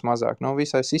visiem būs mazāk,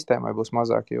 visai sistēmai būs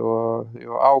mazāk,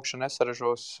 jo augša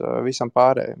nesaražos visam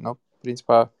pārējiem.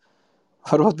 Principā,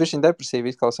 varbūt bišķiņ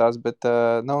depresīvi izklausās, bet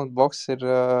boks ir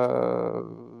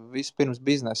vispirms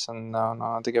biznes un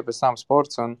tikai pēc tam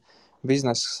sports un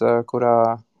biznes,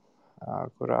 kurā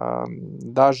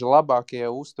daži labākie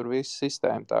uztur visu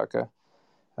sistēmu. Tā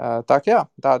ka jā,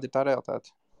 tāda ir tā realitāte.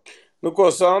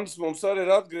 Ko Sandis mums arī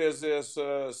ir atgriezies.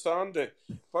 Sandi,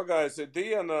 pagājusi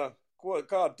diena,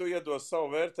 kādu tu iedos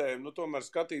savu vērtējumu? Tomēr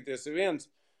skatīties ir viens,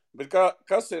 bet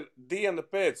kas ir diena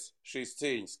pēc šīs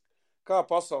cīņas? Kā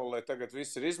pasaulē tagad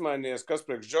viss ir izmainījies? Kas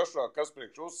priekš Joshua, kas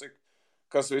priekš Usika?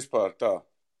 Kas vispār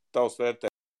tavs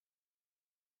vērtējums?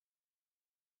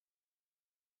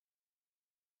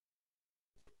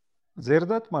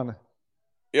 Dzirdat mani?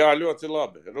 Jā, ļoti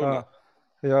labi. Runā.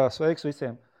 Jā, sveiks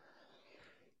visiem.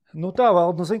 Tā,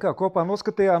 Valdi, zin kā, kopā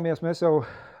noskatījāmies. Mēs jau,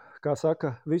 kā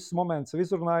saka, visus momentus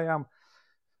izrunājām.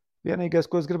 Vienīgais,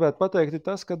 ko es gribētu pateikt, ir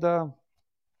tas, ka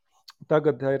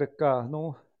tagad ir kā,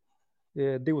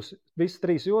 visas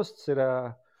 3 jostas ir,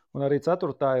 un arī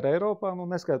 4. ir Eiropā,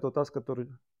 neskaitot tas, ka tur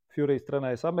Furijs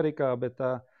trenējas Amerikā, bet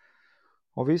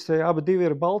un visi abi 2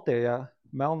 ir Baltie, jā.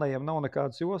 Melnajiem nav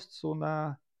nekādas jostas, un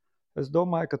es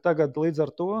domāju, ka tagad līdz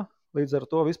ar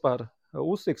to vispār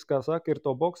Usiks, kā saka, ir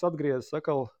to boksu atgriezis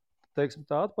atkal, teiksim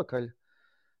tā, atpakaļ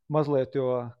mazliet,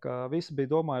 jo ka visi bija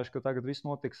domājuši, ka tagad viss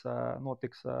notiks,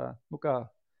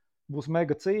 būs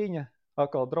mega cīņa,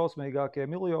 atkal drausmīgākie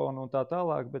miljoni un tā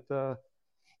tālāk, bet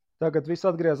tagad viss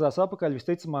atgriezās atpakaļ.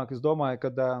 Visticamāk, es domāju, ka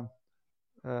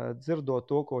dzirdot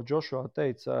to, ko Joshua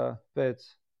teica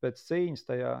pēc cīņas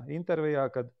tajā intervijā,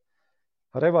 kad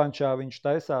revanšā viņš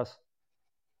taisās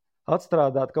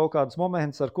atstrādāt kaut kādus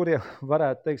momentus, ar kuriem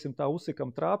varētu, teiksim, tā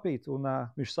Usikam trāpīt, un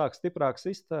viņš sāk stiprāk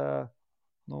sist,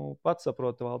 pats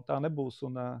saprot, vēl tā nebūs,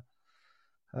 un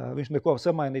viņš neko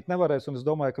samainīt nevarēs, un es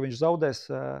domāju, ka viņš zaudēs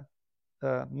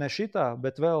ne šitā,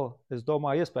 bet vēl, es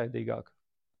domāju, iespaidīgāk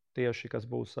tieši, kas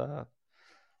būs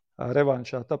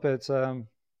revanšā. Tāpēc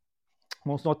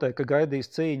mums noteikti gaidīs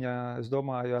cīņa, es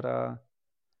domāju, ar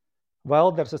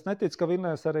Wilders. Es neticu, ka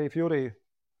vinnēs arī Fury.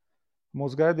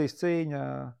 Mums gaidīs cīņa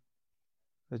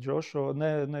Joshua,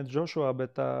 ne Joshua,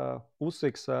 bet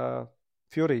Usiks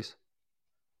Furys.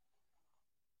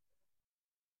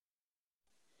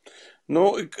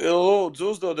 Lūdzu,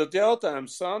 uzdodiet jautājumu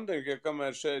Sandim, ja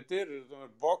kamēr šeit ir,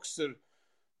 boks ir,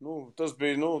 tas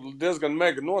bija diezgan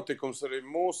mega notikums arī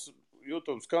mūsu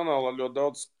YouTube kanālā, ļoti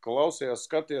daudz klausījās,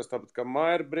 skatījās, tāpat kā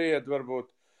Maira Briedi varbūt,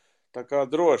 tā kā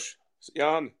droši.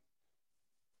 Jāni,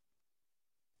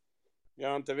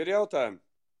 tev ir jautājumi?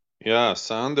 Jā,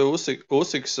 Sandi,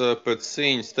 Usiks pēc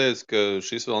cīņas teica, ka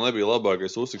šis vēl nebija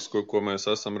labākais Usiks, ko mēs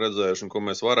esam redzējuši un ko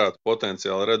mēs varētu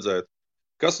potenciāli redzēt.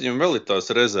 Kas viņam vēl ir tās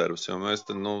rezervas, jo mēs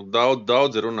te,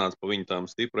 daudz ir runāts pa viņu tām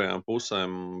stiprajām pusēm,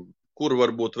 kur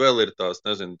varbūt vēl ir tās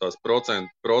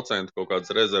procentu kaut kādas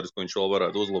rezervas, ko viņš vēl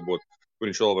varētu uzlabot, kur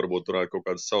viņš vēl varbūt varētu kaut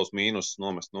kādas savus mīnusus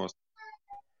nomest nost.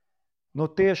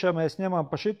 Tieši, ja mēs ņemam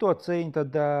pa šito cīņu, tad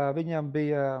viņam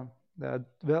bija,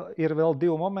 ir vēl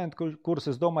 2 momenti, kurus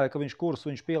es domāju, ka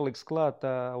viņš pieliks klāt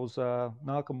uz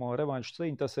nākamo revanšu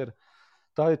cīņu.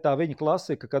 Tā ir tā viņa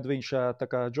klasika, kad viņš tā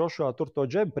kā Joshua tur to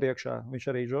džebu priekšā, viņš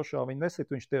arī Joshua viņu nesit,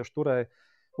 viņš tieši turēja.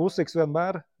 Usiks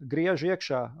vienmēr griež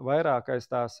iekšā vairāk aiz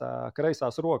tās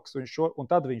kreisās rokas, un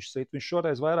tad viņš sit. Viņš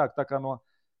šoreiz vairāk tā kā no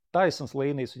taisnas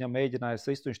līnijas viņam mēģināja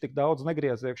sist, viņš tik daudz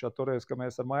negriez iekšā toreiz, ka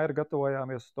mēs ar Mairu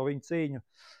gatavojāmies uz to viņa cīņu.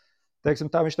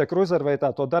 Teiksim tā, viņš te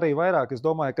kruzerveitā to darīja vairāk. Es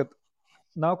domāju, ka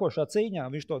nākošā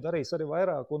cīņā viņš to darīs arī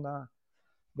vairāk, un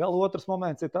vēl otrs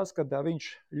moments ir tas, kad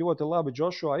viņš ļoti labi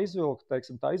Joshua izvilka,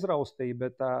 teiksim, tā izraustīja,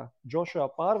 bet Joshua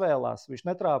pārvēlās, viņš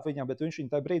netrāpa viņam, bet viņš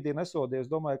viņu tajā brīdī nesodīja.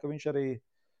 Es domāju, ka viņš arī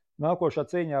nākošā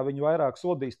cīņā viņu vairāk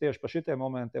sodīs tieši par šitiem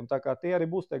momentiem. Tā kā tie arī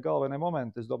būs tie galvenie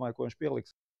momenti, es domāju, ko viņš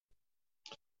pieliks.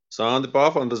 Sandi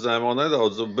pafantazēja vēl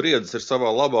nedaudz, Briedis ir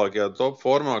savā labākajā top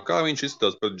formā. Kā viņš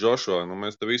izskatās pret Joshua?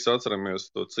 Mēs te visi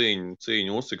atceramies to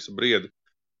cīņu Usiks Briedi.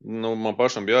 Man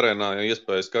pašam bija arēnā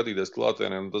iespēja skatīties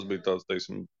klātieniem, tas bija tāds,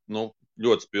 teiksim,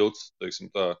 ļoti spilgts, teiksim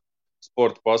tā.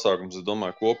 sporta pasākums, es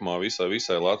domāju, kopumā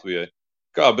visai Latvijai.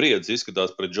 Kā Briedis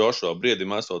izskatās pret Džošua?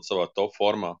 Briedim esot savā top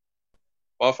formā.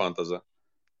 Pafantazē.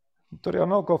 Tur jau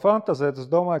nav ko fantazēt. Es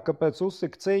domāju, ka pēc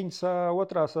Usika cīņas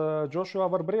otrās Džošua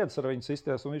var Briedis ar viņu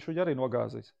sisties, un viņš viņu arī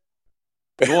nogāzīs.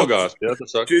 Nogāzt, ja? Tu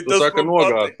saki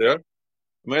nogāzt, ja?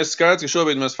 Mēs skaidrs, ka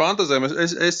šobrīd mēs fantazējam.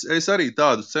 Es arī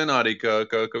tādu scenāriju,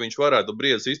 ka viņš varētu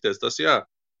Briedis izties, tas jā.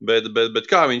 Bet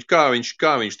kā viņš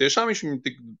tiešām viņš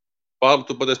tik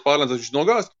tu patiesi pārlēns, ka viņš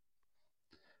nogāzt?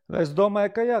 Es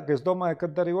domāju, ka jā. Es domāju, ka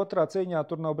arī otrā cīņā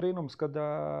tur nav brīnums, kad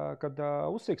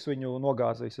Usiks viņu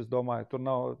nogāzīs. Es domāju, tur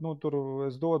nav, tur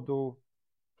es dodu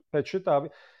pēc šitā.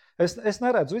 Es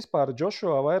neredzu vispār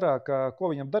Džošua vairāk,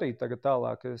 ko viņam darīt tagad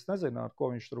tālāk. Es nezinu, ar ko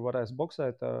viņš tur varēs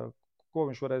boksēt, ko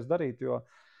viņš varēs darīt, jo,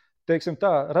 teiksim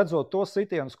tā, redzot tos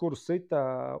sitienus, kurus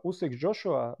sita Usiks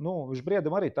Džošua, viņš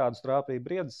Briedam arī tādu strāpību.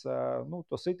 Briedis,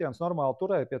 to sitienus normāli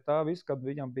turēja pie tā viss, kad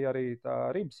viņam bija arī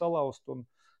tā riba salaust, un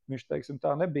viņš, teiksim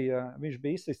tā, nebija, viņš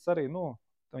bija izsists arī,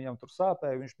 viņam tur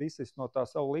sāpēja, viņš bija izsists no tā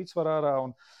savu līdzsvarā ārā,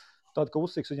 un tad, ka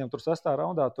Usiks viņam tur 6.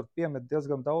 raundā tur piemet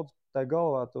diezgan daudz tai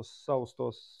galvā tos savus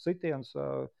tos sitienus,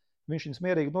 viņš viņus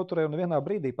mierīgi noturēja un vienā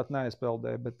brīdī pat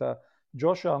neaizpeldēja, bet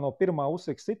Džošua no pirmā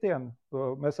Usiks sitiena,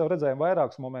 mēs jau redzējām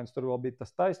vairākus momentus, tur vēl bija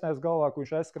tas taisnais galvā, ka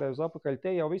viņš aizskrēja uz apakaļ,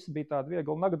 tie jau visi bija tādi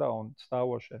viegli knockdown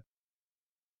stāvošie.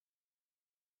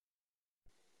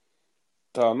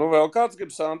 Tā, vēl kāds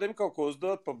grib Sandim kaut ko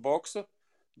uzdot par boksu?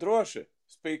 Droši,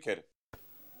 spīkeri.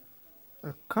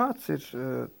 Kāds ir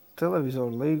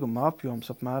televizoru līguma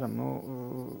apjoms apmēram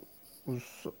uz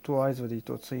to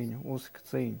aizvadīto cīņu, Usika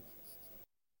cīņu?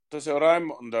 Tas jau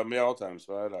Raimondam jautājums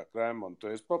vairāk. Raimond, tu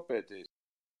esi papētījis?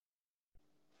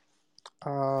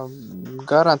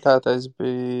 Garantētais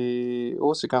bija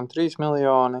Usikam 3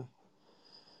 miljoni,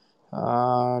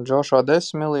 Džošua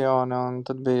 10 miljoni, un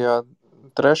tad bija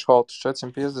thresholds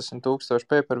 450,000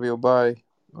 pay-per-view buy,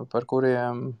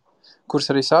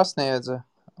 kurus arī sasniedza.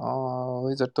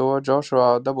 Līdz ar to Džošua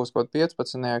dabūs kaut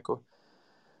 15,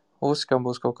 Usikam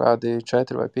būs kaut kādi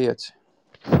 4 vai 5.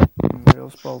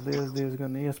 Liels paldies,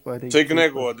 diezgan iespaidīgi. Cik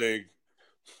negodīgi?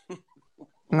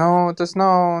 Tas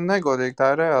nav negodīgi,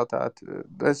 tā ir realitāte.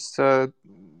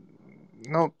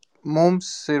 Mums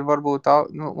ir varbūt,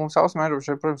 mums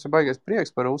Austrumēropai, protams, ir baigais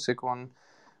prieks par Usiku,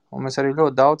 un mēs arī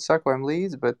ļoti daudz sekojam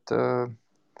līdzi, bet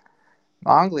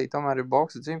Anglija tomēr ir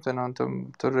boksa dzimtene, un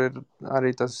tur ir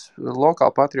arī tas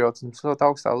lokāla patriotisms ļoti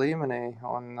augstā līmenī,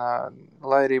 un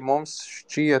lai arī mums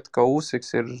šķiet, ka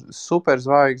Usiks ir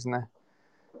superzvaigzne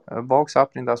boksa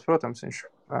aprindās, protams, viņš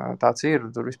tāds ir,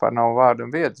 tur vispār nav vārdu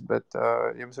un vietas, bet,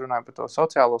 ja mēs runājam par to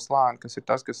sociālo slāni, kas ir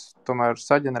tas, kas tomēr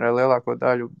saģenerē lielāko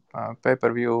daļu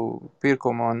pay-per-view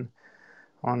pirkumu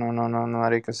un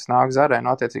arī, kas nāk zarē,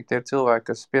 attiecīgi tie ir cilvēki,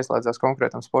 kas pieslēdzās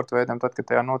konkrētam sporta veidam, tad, kad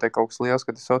tajā notiek kaut kas liels,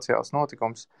 kad ir sociāls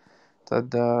notikums,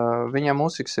 tad viņam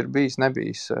Usiks ir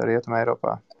nebijis Rietumē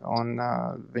Eiropā, un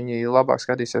viņi labāk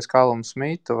skatīsies Kalumu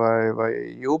Smitu vai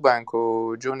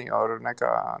Eubanku junioru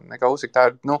nekā Usik.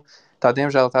 Tā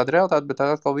diemžēl tāda realitāte, bet tā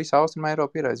atkal visa Austrumē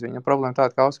Eiropa ir aiz viņa. Problēma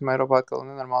tāda, ka Austrumē Eiropā atkal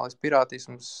nenormālais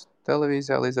pirātisms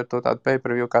televīzijā, līdz ar to tāda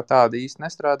pay-per-view kā tāda īsti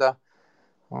nestrādā,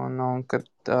 un ka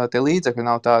tie līdzekļi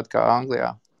nav tādi kā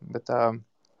Anglijā, bet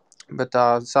tā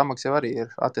samaksa jau arī ir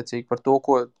attiecīgi par to,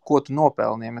 ko tu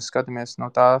nopelni. Ja mēs skatāmies no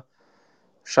tā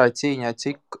šai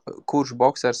cīņai, kurš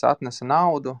boksers atnesa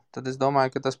naudu, tad es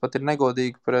domāju, ka tas pat ir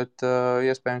negodīgi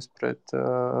iespējams pret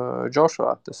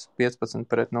Džošua, tas 15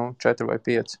 pret 4 vai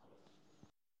 5.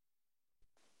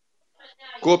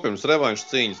 Ko pirms revanšu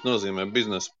cīņas nozīmē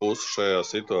biznesa pusi šajā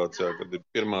situācijā, kad ir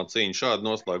pirmā cīņa šādi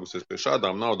noslēgusies pie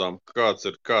šādām naudām? Kāda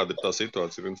ir tā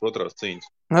situācija pirms otrās cīņas?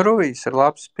 Ruvijs ir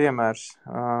labs piemērs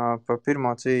par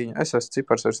pirmo cīņu. Es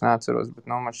cipars vairs neatceros, bet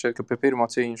man šķiet, ka pie pirmo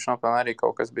cīņu viņš nopelnīja arī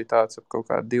kaut kas bija tāds ap kaut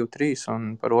kā 2-3, un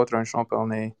par otru viņš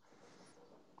nopelnīja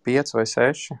 5 vai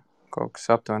 6. Kaut kas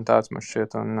aptuveni tāds man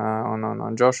šķiet,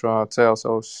 un Džošua cēla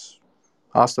savus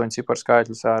 8 ciparu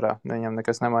skaitļus ārā. Viņam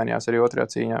nekas nemainījās arī otrajā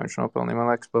cīņā. Viņš nopelnīja, man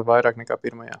liekas, pat vairāk nekā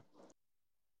pirmajā.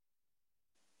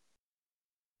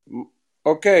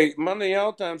 Ok, man ir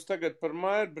jautājums tagad par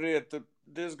Mairbrietu.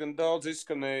 Diezgan daudz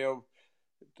izskanēja jau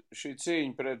šī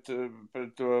cīņa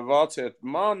pret vācieti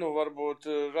Manu. Varbūt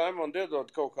Raimond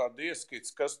iedod kaut kādu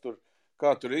ieskits,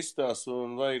 kā tur izstās,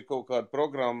 un vai ir kaut kāda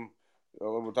programma,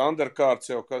 varbūt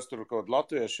underkārts jau, kas tur kaut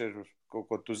latvieši ir, kaut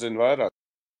ko tu zini vairāk.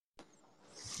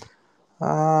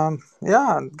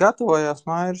 Jā, gatavojās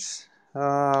Mairs.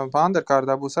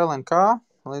 Underkārdā būs LNK,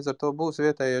 līdz ar to būs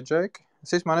vietējie džeki.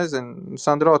 Es īstenībā nezinu,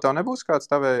 Sandro, tev nebūs kāds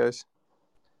tavējais?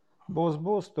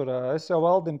 Būs tur. Es jau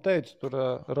Valdim teicu, tur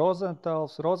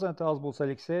Rozentāls būs,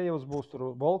 Aleksejevs būs,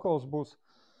 tur Volkovs būs.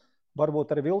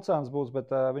 Varbūt arī Vilcāns būs, bet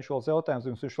viņš vēl jautājums,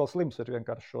 viņš vēl slims ir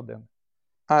vienkārši šodien.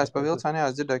 Es pa Vilcānu, jā,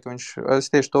 es dzirdēju, ka es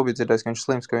tieši to biju dzirdējis, ka viņš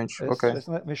slims, ka viņš,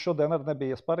 Viņš šodien arī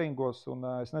nebija sparingos, un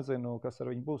es nezinu, kas ar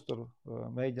viņu būs tur.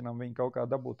 Mēģinām viņu kaut kā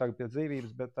dabūt tagad pie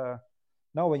dzīvības, bet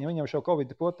nav viņam šo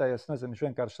Covid potējies, es nezinu, viņš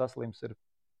vienkārši saslims ir.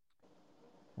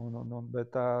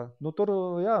 Bet tur,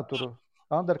 jā, tur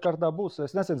underkardā būs.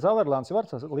 Es nezinu, Zaverlāns var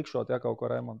likšot, jā, kaut ko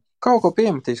Raimondu. Kaut ko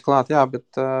piemetīs klāt, jā, bet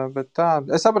tā.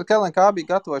 Es sapratu, ka LNK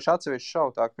bija gatavojuši atsevišķu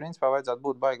šovu, tā, ka principā vajadzētu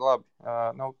būt baigi labi.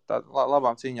 Tā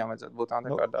labām cīņām vajadzētu būt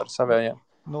underkardā ar savējiem.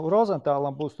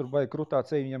 Rozentālam būs tur baigi krutā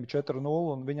cīņa, viņam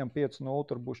 4-0 un viņam 5-0,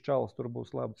 tur būs čalis, tur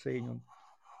būs laba cīņa. Un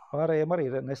pārējiem arī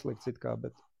neslikts it kā,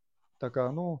 bet tā kā,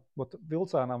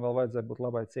 Vilcānām vēl vajadzēja būt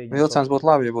labai cīņai. Vilcāns būtu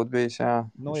labi, ja būtu bijis, jā.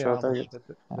 Jā,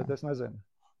 bet es nezinu.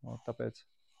 Tāpēc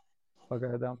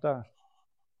pagaidām tā.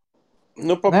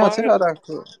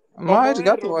 Mairs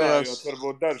gatavojās.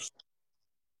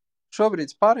 Šobrīd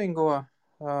sparingo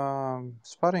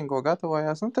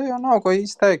gatavojās. Te jau nav ko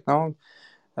īsti teikt.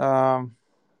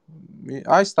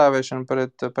 Aizstāvēšana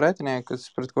pret pretinieku,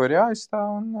 pret ko ir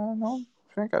jāaizstāv.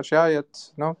 Vienkārši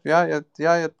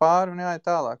jāiet pāri un jāiet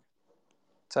tālāk.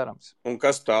 Cerams. Un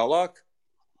kas tālāk?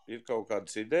 Ir kaut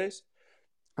kādas idejas?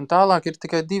 Un tālāk ir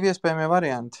tikai 2 iespējamie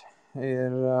varianti.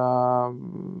 Ir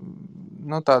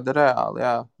tāda reāli,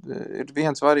 jā. Ir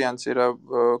viens variants,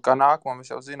 kā nākamo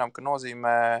mēs jau zinām, ka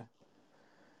nozīmē,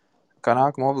 kā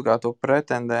nākamo obligāto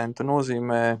pretendentu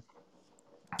nozīmē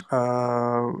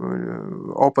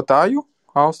Opataju,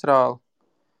 Austrāli.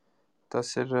 Tas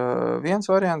ir viens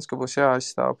variants, ka būs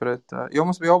jāaizstāv pret, jo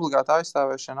mums bija obligāta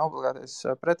aizstāvēšana, obligātais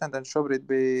pretendents šobrīd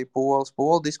bija Pols.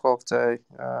 Poli diskvalificēja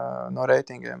no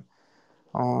reitingiem.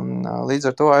 Un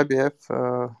līdz ar to IBF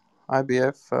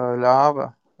ļāva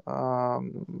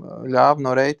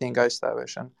no reitinga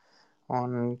aizstāvēšanu.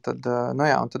 Un tad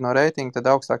no reitinga tad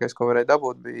augstākais, ko varēja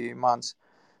dabūt, bija mans.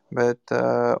 Bet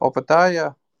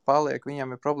Opataja paliek,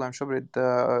 viņam ir problēma šobrīd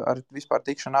ar vispār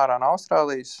tikšanu ārā no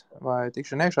Austrālijas vai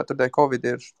tikšanu iekšā, tur dēļ Covid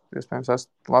ir, iespējams,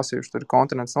 esmu lasījuši, tur ir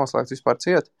kontinents noslēgts vispār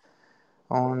ciet,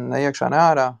 un ne iekšā, ne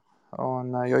ārā,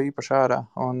 jo īpaši ārā.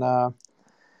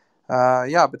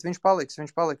 Jā, bet viņš paliks,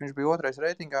 viņš bija 2.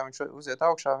 reitingā, viņš uziet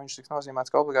augšā, viņš tiks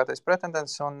nozīmēts kā obligātais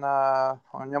pretendents, un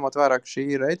ņemot vērā, ka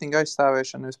šī ir reitinga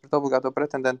aizstāvēšana, nevis pret obligāto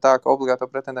pretendentu, tā ka obligāto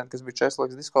pretendentu, kas bija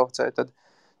Česlaks diskvalificēja,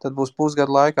 tad būs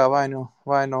pusgadu laikā vai nu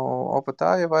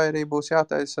Opataja, vai arī būs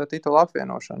jātaisa titula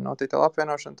apvienošana. No titula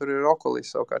apvienošana tur ir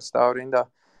Okulis savukārt stāv rindā.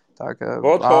 Tā ka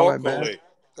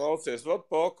Klausies,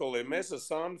 Okulī, mēs ar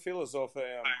Sandu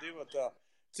filozofējām divatā,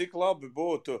 cik labi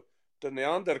būtu, tad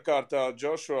underkārtā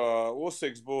Joshua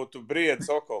Usyks būtu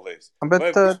Briedis Okulīs.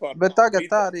 Bet tagad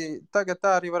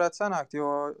tā arī varētu sanākt, jo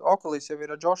Okulīs jau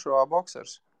ir Joshua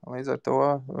boksers. Līdz ar to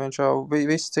viņš jau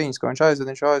visas cīņas, ko viņš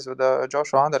aizveda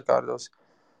Joshua underkārdos.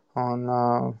 Un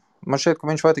man šķiet, ka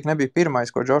viņš vai tik nebija pirmais,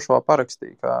 ko Joshua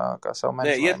parakstīja kā savu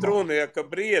menedžmentu. Iet runa, ka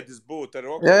Briedis būtu ar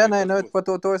Okulī. Par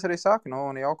to es arī saku.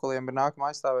 Un ja Okuliem ir nākamā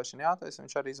aizstāvēšana jātaisa,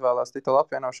 viņš arī izvēlās titula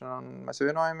apvienošanu, un mēs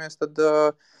vienojamies,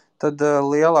 tad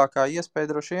lielākā iespēja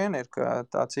droši vien ir, ka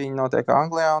tā cīņa notiek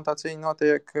Anglijā, un tā cīņa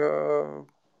notiek,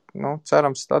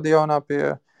 cerams, stadionā pie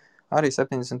arī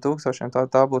 70,000.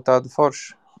 Tā būtu tāda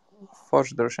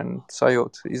forša droši vien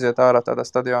sajūta, iziet ārā tādā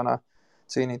stadionā,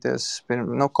 cīnīties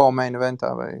co-main eventā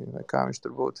vai kā viņš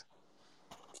tur būtu.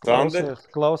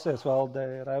 Klausies Valdē,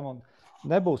 Raimond.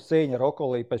 Nebūs cīņa ar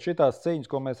Okolī. Pēc šitās cīņas,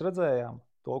 ko mēs redzējām,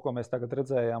 to, ko mēs tagad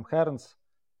redzējām, Herns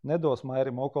nedos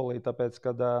Mairim Okolī, tāpēc,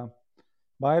 kad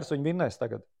Mairs viņu vinnēs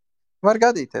tagad. Var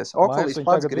gadīties. Okolīs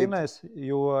pats grib. Vinnēs,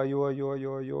 jo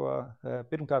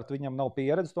pirmkārt viņam nav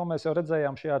pieredze, to mēs jau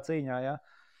redzējām šajā cīņā, jā.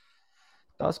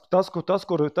 Tas,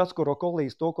 kur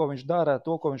Okolīs, to, ko viņš dara,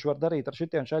 to, ko viņš var darīt ar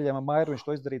šitiem šaļiem, Mairu viņš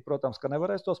to izdarīt, protams, ka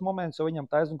nevarēs tos momentus, jo viņam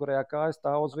taisnugurējā kājas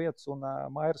stāv uz vietas, un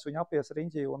Mairs viņu apies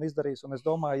riņķī un izdarīs, un es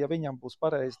domāju, ja viņam būs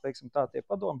pareizi, teiksim tā, tie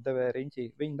padomu devēja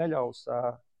riņķī,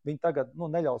 viņi tagad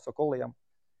neļaus Okolijam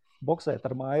boksēt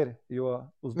ar Mairi, jo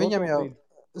uz viņam jau,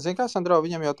 zin kā, Sandro,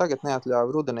 viņam jau tagad neatļāva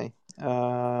rudenī.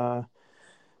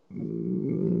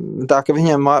 Tā, ka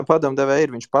viņam padomdevēja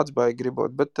ir, viņš pats baigi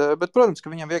gribot, bet, protams, ka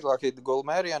viņam vieglāk ir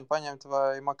Golmērienu paņemt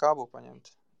vai Makabu paņemt.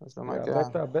 Es domāju,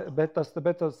 bet tas,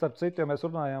 starp citu, ja mēs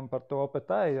runājam par to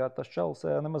Opataju, tas čels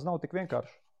nemaz nav tik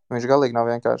vienkārši. Viņš galīgi nav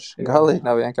vienkārši.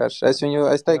 Es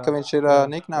teiktu, ka viņš ir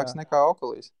niknāks nekā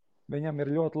Okulīs. Viņam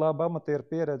ir ļoti laba amatieru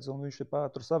pieredze, un viņš ir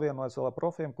tur savienojas vēl ar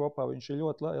profiem kopā, viņš ir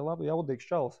ļoti labi jaudīgs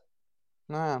čels.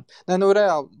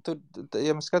 Reāli, tur,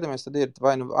 ja mēs skatāmies, tad ir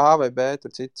vai nu A vai B,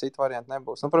 tur citu variantu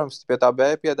nebūs. Protams, pie tā B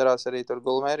piedarās arī tur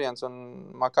Gulmēriens un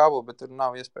Makabu, bet tur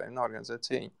nav iespējami norganizēt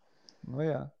cīņu.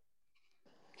 Jā.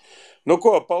 Nu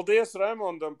ko, paldies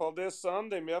Raimondam, paldies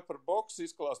Sandim, ja, par boksu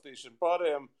izklāstīšanu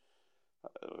pārējiem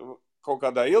kaut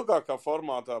kādā ilgākā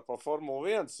formātā pa Formula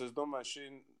 1. Es domāju, šī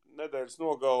nedēļas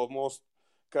nogala mūsu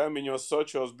kaimiņos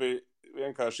Sočos bija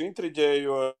vienkārši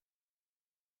intriģējoša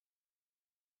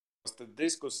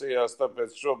diskusijās,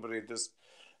 tāpēc šobrīd es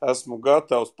esmu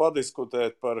gatavs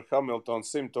padiskutēt par Hamiltona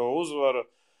 100. uzvaru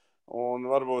un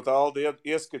varbūt Aldi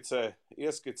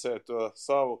ieskicē to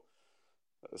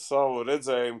savu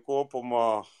redzējumu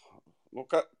kopumā. Nu,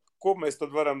 ko mēs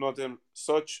tad varam no tiem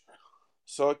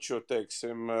Soču,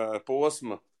 teiksim,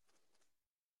 posma?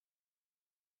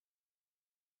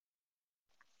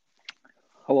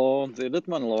 Halo, dzirdat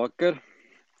mani labvakar?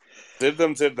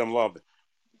 Dzirdam, labi.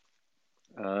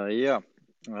 Jā,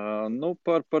 nu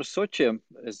par Sočiem.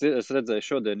 Es redzēju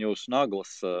šodien jūsu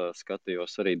naglas,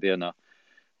 skatījos arī dienā.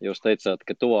 Jūs teicāt,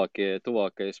 ka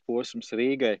tuvākais posms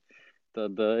Rīgai.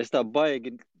 Tad es tā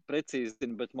baigi precīzi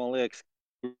zinu, bet man liekas,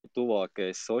 ka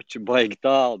tuvākais Soči baigi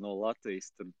tālu no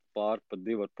Latvijas. Tur pār pa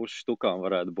 2,5 štukām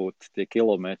varētu būt tie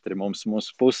kilometri. Mums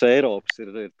puse Eiropas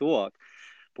ir tuvāk.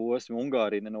 Posmi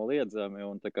Ungārija nenoliedzami,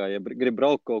 un tā kā, ja grib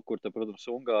braukt kaut kur, tad, protams,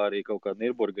 Ungārija, kaut kā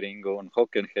Nürburgringa un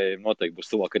Hockenheim noteikti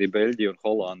būs tuvāk arī Beļģija un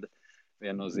Holanda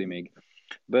viennozīmīgi.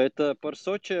 Bet par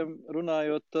Sočiem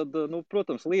runājot, tad, nu,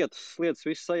 protams, lietas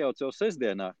viss sajauc jau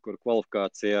sestdienā, kur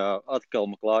kvalifikācijā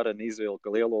atkal McLaren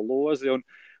izvilka lielo lozi,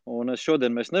 un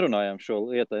šodien mēs nerunājām šo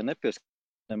lietai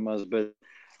nepieskarāmies, bet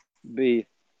bija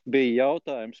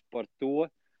jautājums par to,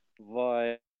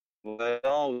 vai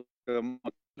nav, ka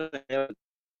McLaren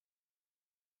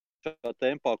šajā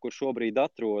tempā, kur šobrīd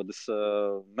atrodas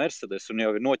Mercedes un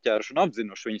jau ir noķēruši un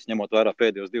apdzinuši viņus, ņemot vērā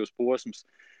pēdējos 2 posmus,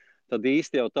 tad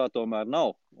īsti jau tā tomēr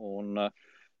nav. Un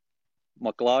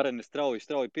McLaren ir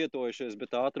strauji pietojušies,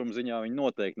 bet ātrumziņā viņi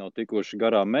noteikti nav tikuši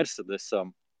garām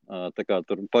Mercedesam. Tā kā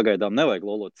tur pagaidām nevajag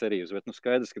lolot cerības, bet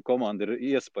skaidrs, ka komanda ir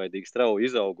iespaidīgi strauji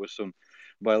izaugusi un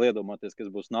bail iedomāties, kas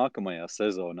būs nākamajā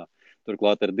sezonā.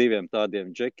 Turklāt ar 2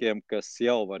 tādiem džekiem, kas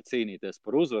jau var cīnīties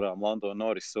par uzvarām, Lando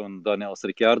Norris un Daniels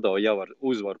Ricciardo jau ar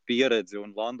uzvaru pieredzi,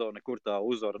 un Lando nekur tā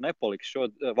uzvara nepaliks.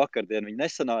 Vakardien viņi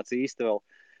nesanāca īsti vēl,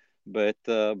 bet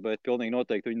pilnīgi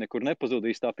noteikti viņi nekur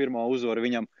nepazudīs tā pirmā uzvara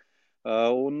viņam.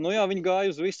 Un, nu jā, viņi gāja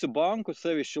uz visu banku,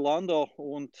 sevišķi Lando,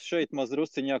 un šeit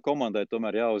mazdrusciņā komandai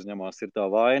tomēr jāuzņemās ir tā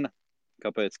vaina,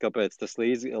 kāpēc tas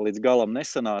līdz galam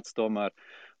nesanāca. Tomēr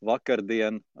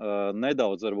vakardien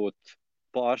nedaudz varbūt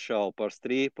pāršāva par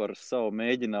strīpu, par savu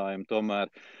mēģinājumu,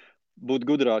 tomēr būt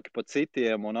gudrāki pa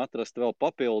citiem un atrast vēl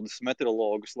papildus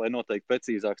meteorologus, lai noteikti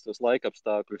precīzāks tos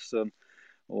laikapstākļus.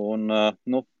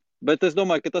 Bet es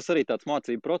domāju, ka tas arī tāds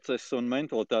mācību process un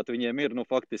mentalitāte viņiem ir,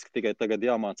 faktiski tikai tagad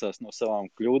jāmācās no savām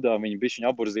kļūdām, viņi bišķiņ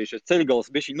aburzījušies,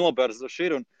 ceļgals bišķiņ nobērzuši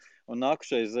ir un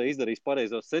nākušais izdarīs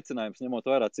pareizos secinājumus, ņemot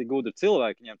vērā, cik gudri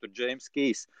cilvēki, viņiem tur James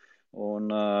Keys un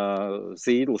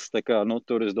Zīdlis, tā kā,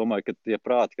 tur es domāju, ka tie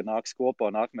prāti, ka nāks kopā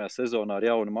nākamajā sezonā ar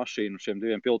jaunu mašīnu šiem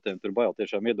 2 pilotiem, tur bail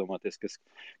tiešām iedomāties,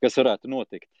 kas varētu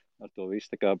notikt ar to visu.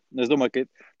 Tā kā, es domāju, ka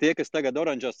tie, kas tagad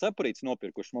oranžās cepurītes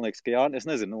nopirkuši, man liekas, ka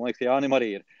Jānim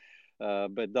arī ir,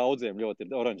 bet daudziem ļoti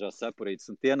ir oranžās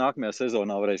cepurītes, un tie nākamajā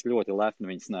sezonā varēs ļoti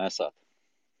lepni viņas nesāt.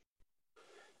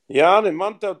 Jāni,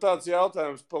 man tev tāds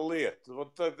jautājums par lietu.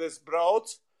 Tad es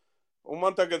braucu, un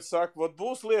man tagad saka,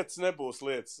 būs lietas, nebūs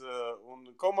lietas. Un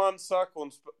komanda saka,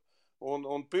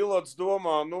 un pilots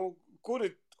domā, kur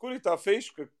ir tā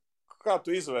fiška, kā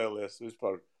tu izvēlies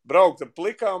vispār? Braukt ar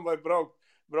plikām vai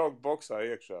braukt boksā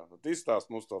iekšā? Izstāst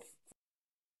mums to.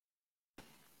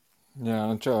 Jā,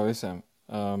 čau visiem.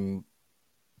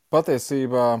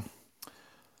 Patiesībā,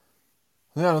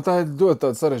 tā ir ļoti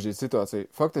tāda sarežģīta situācija.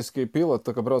 Faktiski pilots,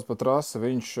 tā kā brauc pa trasi,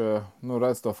 viņš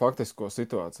redz to faktisko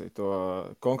situāciju, to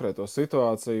konkrēto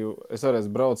situāciju. Es arī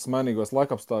braucu mainīgos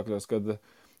laikapstākļos, kad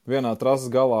vienā trases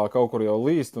galā kaut kur jau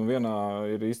līst, un vienā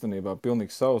ir īstenībā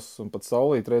pilnīgi sauss, un pat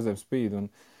saulīt reizēm spīd,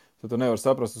 un tad tu nevar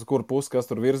saprast, uz kuru pusi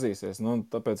kas tur virzīsies.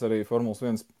 Tāpēc arī Formulas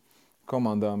 1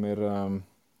 komandām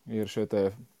ir šie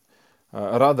te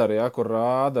radari, kur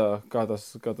rāda, kā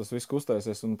tas viss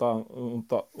kustēsies, un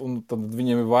tad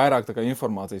viņiem ir vairāk tā kā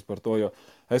informācijas par to, jo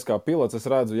es kā pilots, es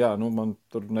redzu, man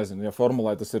tur, nezinu, ja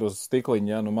formulē tas ir uz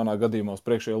stikliņa, manā gadījumā uz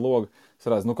priekšējā loga, es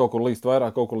redzu, kaut kur līst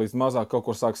vairāk, kaut kur līst mazāk, kaut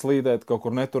kur sāk slīdēt, kaut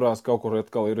kur neturās, kaut kur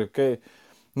atkal ir ok.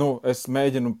 Es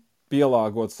mēģinu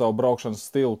pielāgot savu braukšanas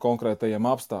stilu konkrētajiem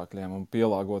apstākļiem un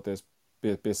pielāgoties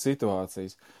pie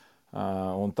situācijas.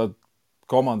 Un tad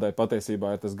komandai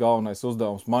patiesībā ir tas galvenais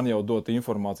uzdevums man jau dot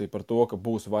informāciju par to, ka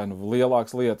būs vai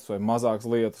lielāks lietas, vai mazāks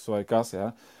lietas, vai kas,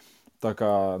 ja. Tā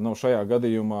kā, šajā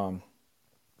gadījumā,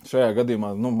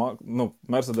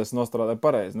 Mercedes nostrādāja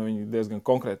pareizi. Viņi diezgan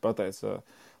konkrēti pateica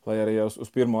lai arī uz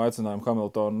pirmo aicinājumu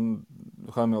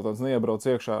Hamiltons neiebrauc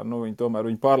iekšā,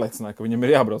 viņi pārliecināja, ka viņam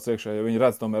ir jābrauc iekšā, jo viņi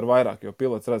redz tomēr vairāk, jo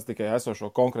pilots redz tikai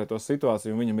esošo konkrēto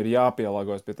situāciju, un viņam ir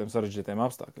jāpielāgojas pie tiem sarežģītiem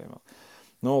apstākļiem.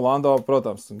 Lando,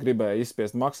 protams, gribēja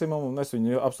izspiest maksimumu, un es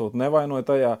viņu absolūti nevainoju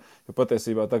tajā, jo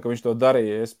patiesībā tā, ka viņš to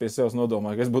darīja, es pie sevis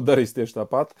nodomāju, ka es būtu darījis tieši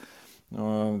tāpat.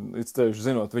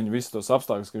 Zinot viņu visus tos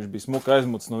apstākļus, ka viņš bija smuka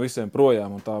aizmucis no visiem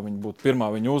projām, un tā viņa būtu pirmā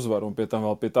viņa uzvara, un pie tam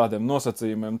vēl pie tādiem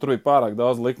nosacījumiem, tur bija pārāk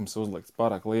daudz likmes uzlikts,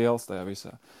 pārāk liels tajā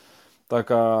visā. Tā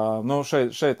kā,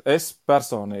 šeit es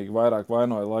personīgi vairāk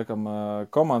vainoju laikam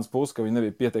komandas pusi, ka viņi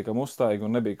nebija pietiekami uzstājīgi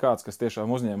un nebija kāds, kas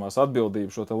tiešām uzņēmās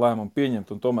atbildību šo te lēmumu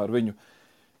pieņemt un tomēr viņu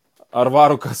ar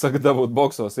varu, kā saka, dabūt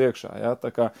boksos iekšā, ja? Tā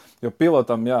kā, jo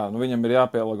pilotam, viņam ir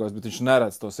jāpielāgojas, bet viņš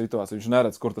neredz to situāciju, viņš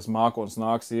neredz, kur tas mākonis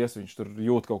nāks ies, viņš tur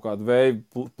jūt kaut kādu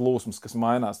vēju plūsmas, kas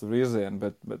mainās tur virzienu,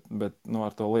 bet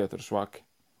ar to lietu ir švaki.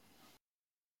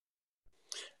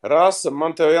 Rasa,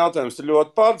 man tev jautājums, tu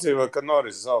ļoti pārdzīvoji, ka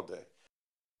Norris zaudēja.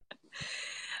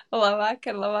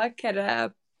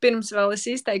 Labvakar. Pirms vēl es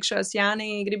izteikšos,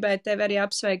 Jāni, gribēju tevi arī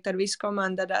apsveikt ar visu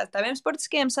komandu ar taviem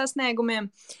sportiskajiem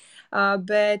sasniegumiem.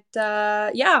 Bet,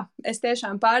 es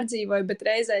tiešām pārdzīvoju, bet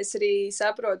reizēs arī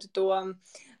saprotu to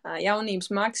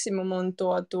jaunības maksimumu un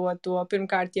to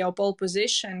pirmkārt jau pole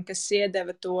position, kas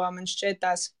iedeva to, man šķiet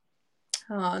tās,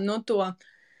 to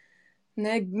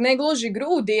negluži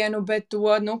grūdienu, bet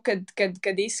to,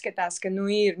 kad izskatās, ka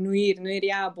ir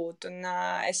jābūt. Un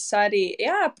es arī,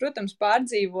 protams,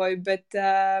 pārdzīvoju, bet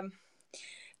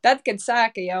tad, kad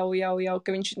sāka jau,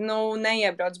 ka viņš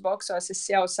neiebrauc boksos, es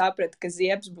jau sapratu, ka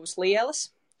ziepes būs lielas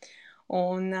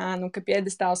un ka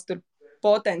piedestāls tur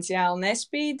potenciāli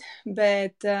nespīd,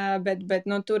 bet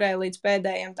turēja līdz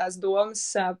pēdējiem tās domas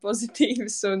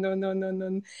pozitīvas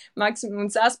un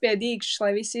maksimums saspied īkšķis,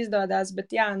 lai viss izdodās,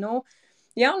 bet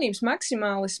jaunības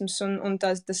maksimālisms un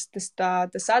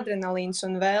tas adrenalīns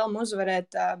un vēlme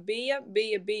uzvarēt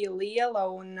bija liela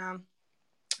un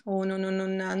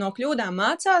no kļūdām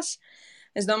mācās.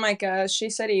 Es domāju, ka šī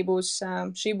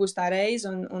būs tā reize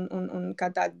un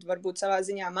kā tāda varbūt savā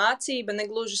ziņā mācība,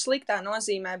 negluži sliktā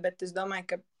nozīmē, bet es domāju,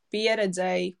 ka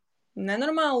pieredzēja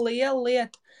nenormāli liela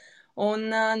lieta.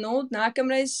 Un,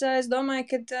 nākamreiz es domāju,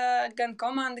 ka gan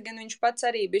komanda, gan viņš pats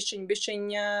arī bišķiņ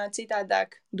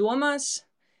citādāk domās,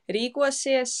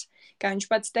 rīkosies. Kā viņš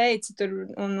pats teica, tur,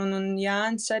 un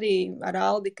Jānis arī ar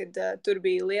Aldi, kad tur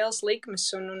bija liels likmes,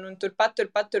 un turpat,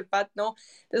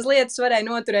 tas lietas varēja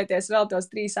noturēties vēl tos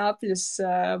 3 apļus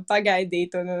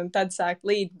pagaidīt, un tad sāk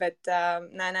līt, bet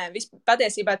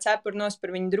patiesībā cepur nos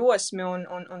par viņu drosmi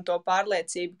un to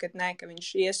pārliecību, ka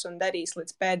viņš ies un darīs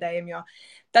līdz pēdējiem, jo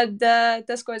tad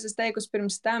tas, ko es teikusi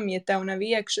pirms tam, ja tev nav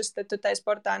iekšas, tad tu tai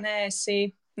sportā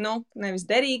neesi, nevis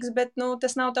derīgs, bet,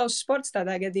 tas nav tavs sports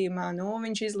tādā gadījumā.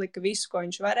 Viņš izlika visu, ko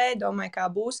viņš varēja, domāju, kā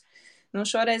būs.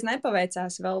 Šoreiz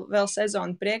nepaveicās, vēl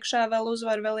sezonu priekšā, vēl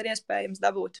uzvaru, vēl ir iespējams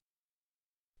dabūt.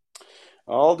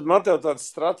 Aldi, man tev tāds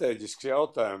strateģisks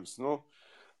jautājums.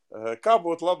 Kā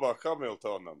būtu labāk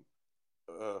Hamiltonam?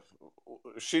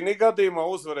 Šī gadījumā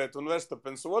uzvarēt un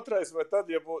Verstappens otrais, vai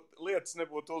tad, ja lietas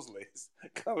nebūtu uzlīdz?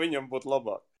 Kā viņam būtu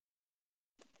labāk?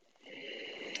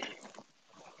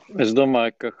 Es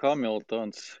domāju, ka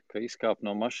Hamiltons, ka izkāp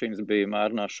no mašīnas, bija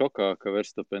mērnā šokā, ka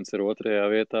Verstappens ir 2.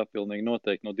 vietā, pilnīgi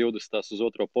noteikti no 20. uz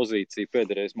 2. pozīciju.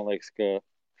 Pēdējais, man liekas, ka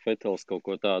Fetels kaut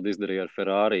ko tādu izdarīja ar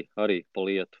Ferrari, arī pa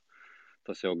lietu.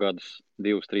 Tas jau gadus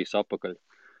 2-3 apakaļ.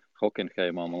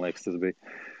 Hockenheimā, man liekas, tas bija.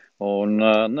 Un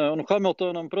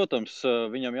Hamiltonam, protams,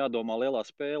 viņam jādomā lielā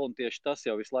spēle, un tieši tas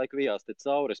jau visu laiku vijās te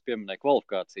cauri. Es pieminēju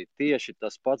kvalifikāciju. Tieši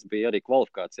tas pats bija arī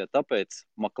kvalifikācijā. Tāpēc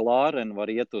McLaren var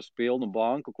iet uz pilnu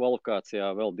banku kvalifikācijā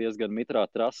vēl diezgan mitrā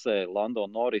trasē. Lando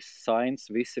Norris, Sainz,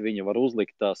 visi viņi var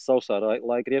uzlikt tās sausā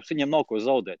laika riepas. Viņiem nav ko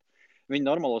zaudēt. Viņi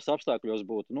normālos apstākļos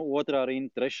būtu 2.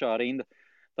 rinda, 3. rinda.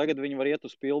 Tagad viņi var iet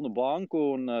uz pilnu banku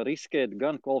un riskēt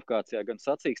gan kvalifikācijā, gan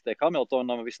sacīkstē.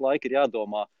 Hamiltonam visu laiku ir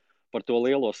jādomā par to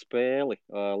lielo spēli.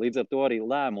 Līdz ar to arī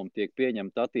lēmumi tiek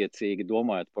pieņemti attiecīgi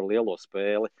domājot par lielo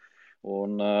spēli.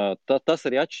 Un tas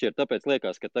arī atšķir, tāpēc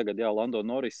liekas, ka tagad Lando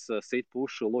Norris sit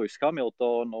pušu Lewis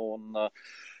Hamiltonu un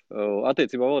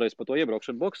attiecībā vēlreiz par to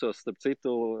iebraukšanu boksos, starp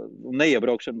citu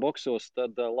neiebraukšanu boksos,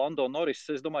 tad Lando Norris,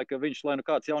 es domāju, ka viņš, lai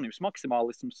kāds jaunības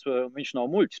maksimālisms, viņš nav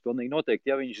muļķis, pilnīgi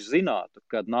noteikti, ja viņš zinātu,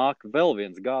 kad nāk vēl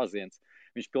viens gāziens,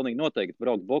 viņš pilnīgi noteikti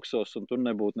braukt boksos un tur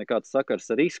nebūtu nekāds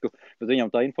sakars ar risku, bet viņam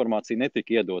tā informācija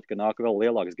netika iedot, ka nāk vēl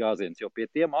lielāks gāziens, jo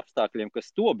pie tiem apstākļiem,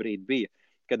 kas tobrīd bija,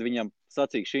 kad viņam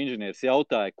sacīkšu inženieris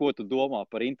jautāja, ko tu domā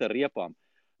par interriepām,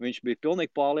 viņš bija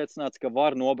pilnīgi pārliecināts, ka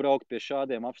var nobraukt pie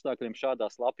šādiem apstākļiem šādā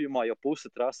slapjumā, jo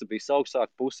puse trasa bija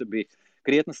sausāka, puse bija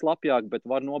krietni slapjāk, bet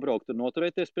var nobraukt un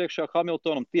noturēties priekšā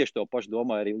Hamiltonam. Tieši to pašu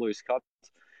domāja arī Lewis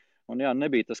Hamiltons. Un jā,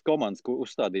 nebija tas komandas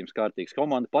uzstādījums kārtīgs.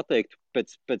 Komanda pateikt,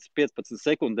 pēc 15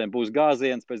 sekundēm būs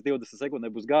gāziens, pēc 20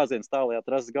 sekundēm būs gāziens tālajā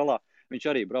trases galā. Viņš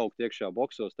arī braukt iekšā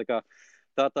boksos. Tā kā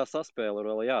tā saspēle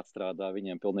vēl jāatstrādā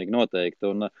viņiem pilnīgi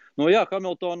noteikti. Un, jā,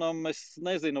 Hamiltonam es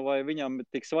nezinu, vai viņam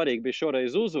tik svarīgi bija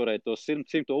šoreiz uzvarēt, to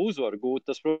 100 uzvaru gūt.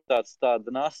 Tas, protams,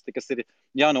 tāda nasti, kas ir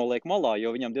jānoliek malā,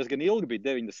 jo viņam diezgan ilgi bija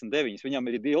 99,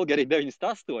 viņam ir ilgi arī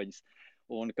 98.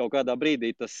 Un kaut kādā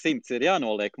brīdī tas 100 ir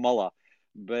jānoliek malā.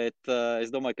 Bet es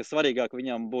domāju, ka svarīgāk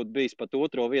viņam būtu bijis pat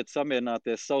otro vietu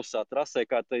samierināties sausā trasē,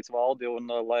 kā teica Valdi, un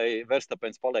lai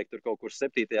Verstapens paliek tur kaut kur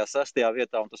 7., 6.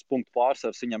 vietā, un tas punktu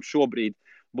pārsvars viņam šobrīd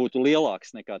būtu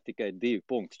lielāks nekā tikai 2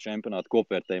 punkti čempionāta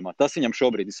kopvērtējumā. Tas viņam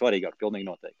šobrīd ir svarīgāk, pilnīgi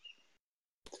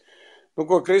noteikti. Nu,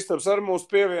 ko Kristaps ar mums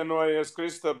pievienojies,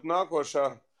 Kristap,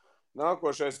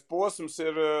 nākošais posms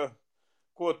ir,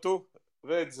 ko tu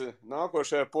redzi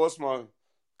nākošajā posmā,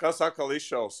 kas atkal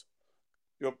izšaus?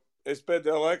 Jo es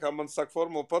pēdējā laikā, man saka,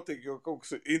 formula patīk, jo kaut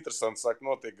kas interesants saka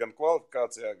notiek gan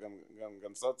kvalifikācijā,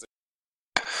 gan sacī.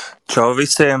 Čau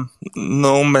visiem!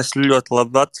 Nu, mēs ļoti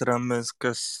labi atceramies,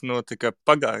 kas notika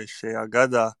pagājušajā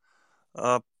gadā.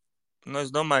 Es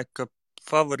domāju, ka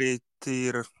favorīti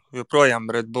ir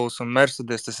joprojām Red Bulls un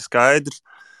Mercedes, tas ir skaidrs.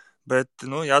 Bet,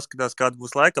 jāskatās, kāda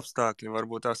būs laikapstākļi.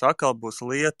 Varbūt tās atkal būs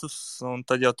lietus, un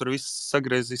tad jau tur viss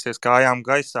sagriezīsies kājām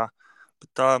gaisā.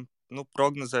 Bet tā,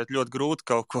 prognozēt ļoti grūti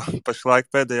kaut ko. Pašlaik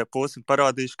pēdējā posma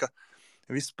parādīšu, ka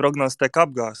viss prognozes tiek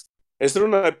apgāst. Es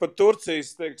runāju par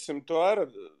Turcijas, teiksim, to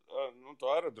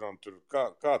aerodromu tur.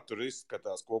 Kā tur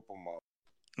izskatās kopumā?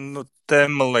 Te,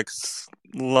 man liekas,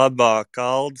 labāk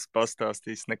Aldis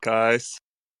pastāstīs nekā es.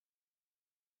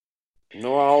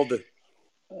 Aldi.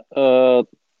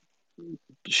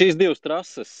 Šīs 2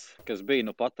 trases, kas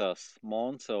bija patās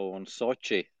Monza un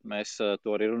Soči, mēs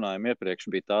to arī runājam iepriekš,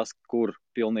 bija tās, kur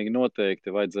pilnīgi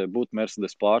noteikti vajadzēja būt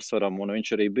Mercedes pārsvaram, un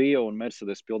viņš arī bija, un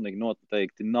Mercedes pilnīgi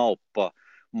noteikti nav pa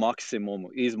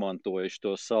maksimumu izmantojuši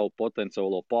to savu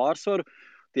potenciālo pārsvaru.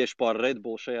 Tieši pār Red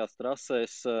Bull šajās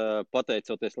trasēs,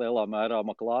 pateicoties lielā mērā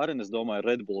McLaren, es domāju,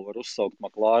 Red Bull var uzsaukt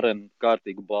McLaren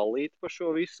kārtīgu ballīti par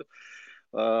šo visu.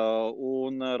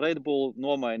 Un Red Bull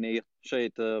nomainīja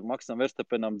šeit Maksam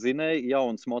Verstapenam dzinēju,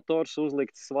 jauns motors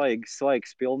uzlikts,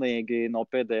 svaigs pilnīgi no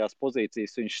pēdējās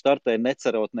pozīcijas. Viņš startē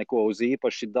necerot neko uz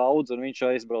īpaši daudz, un viņš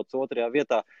aizbrauc 2.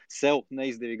 vietā sev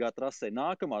neizdevīgā trasē.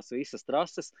 Nākamās visas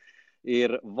trases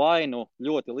ir vai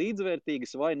ļoti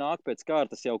līdzvērtīgas, vai nāk pēc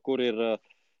kārtas jau, kur ir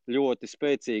ļoti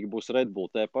spēcīgi būs Red Bull.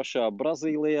 Tā pašā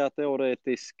Brazīlijā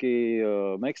teorētiski,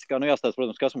 Meksikā. Jāstāsta,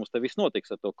 protams, kas mums te viss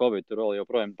notiks ar to Covid. Tur vēl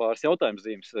joprojām pāris jautājums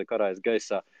zīmes karājas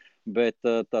gaisā. Bet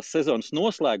tas sezonas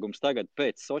noslēgums tagad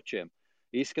pēc Sočiem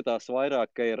izskatās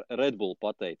vairāk, ka ir Red Bull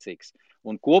pateicīgs.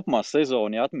 Un kopumā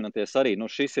sezoni atminaties arī,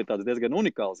 šis ir tāds diezgan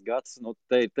unikāls gads.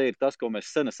 Te ir tas, ko mēs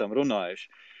sen esam runājuši,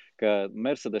 ka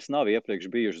Mercedes nav iepriekš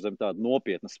bijuši zem tāda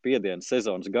nopietna spiediena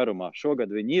sezonas garumā. Šogad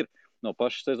viņi ir no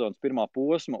paša sezonas pirmā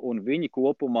posma, un viņi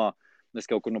kopumā, es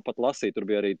kaut kur pat lasīju, tur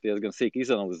bija arī diezgan sīki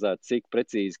izanalizēti, cik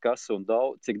precīzi kas un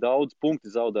cik daudz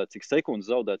punkti zaudēts, cik sekundes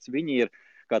zaudēts. Viņi ir,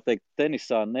 kā teikt,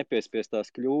 tenisā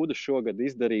nepiespiestās kļūdas šogad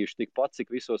izdarījuši tikpat,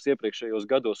 cik visos iepriekšējos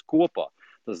gados kopā.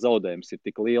 Tas zaudējums ir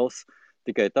tik liels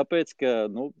tikai tāpēc, ka,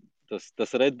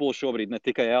 tas Red Bull šobrīd ne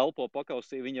tikai elpo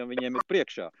pakausī, viņiem ir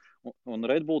priekšā. Un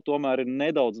Red Bull tomēr ir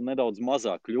nedaudz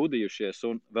mazāk kļūdījušies,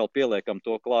 un vēl pieliekam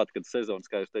to klāt, kad sezonas,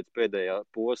 kā jūs teicat, pēdējā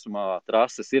posmā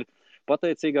trases ir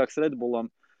pateicīgāks Red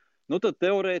Bullam. Tad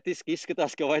teorētiski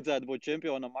izskatās, ka vajadzētu būt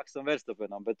čempionam Maksam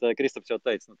Verstapenam, bet Kristaps jau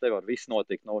teica, te var viss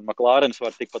notikt, un McLarens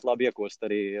var tikpat labi iekost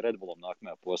arī Red Bullam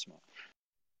nākamajā posmā.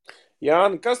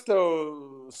 Jāni, kas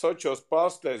tev Sočos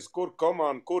pārsteidz? Kur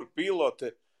komanda, kur piloti?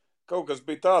 Kaut kas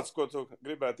bija tāds, ko tu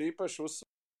gribētu īpaši uzsvērt?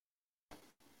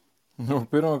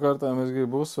 Pirmkārt, es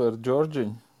gribu uzsvērt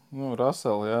Džordžiņu,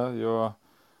 Russellu, jo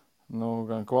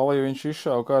gan kvalī viņš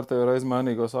izšāva kārtējo reizi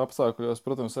mainīgos apstākļos.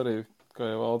 Protams, arī, kā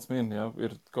jau Valdis min,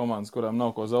 ir komandas, kurām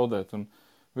nav ko zaudēt. Un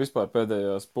vispār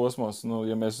pēdējās posmos,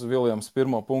 ja mēs Viljams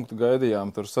 1. punktu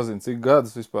gaidījām, tur sazin cik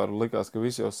gadus vispār likās, ka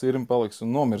visi jau sirmi paliks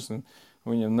un nomirs, un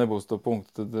viņiem nebūs to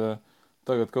punktu. Tad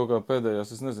tagad kaut kā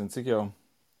pēdējās, es nezinu, cik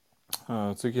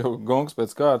jau gongs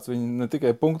pēc kārtas, viņi ne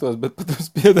tikai punktos, bet pat uz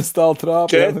piedestālu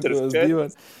trāpja. 4.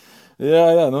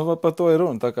 Jā, par to ir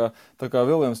runa. Tā kā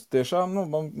Viljams tiešām,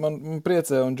 man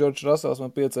priecē, un Džordžs Rasels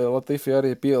man priecē, Latifi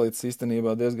arī pielicis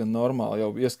īstenībā diezgan normāli,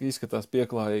 jau izskatās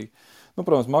pieklājīgi.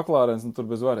 Protams, McLarens, tur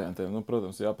bez variantiem,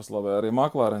 protams, jāpaslavē arī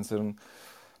McLarens ir.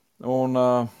 Un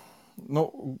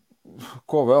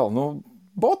ko vēl?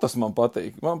 Botas man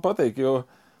patīk. Man patīk, jo,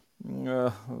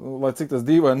 lai cik tas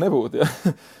dīvaini nebūtu, ja?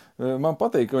 Man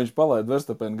patīk, ka viņš palaid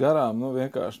Verstapenu garām, nu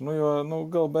vienkārši, nu jo, nu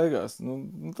gala beigās,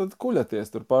 nu tad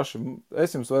kuļaties tur paši.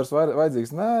 Es jums vairs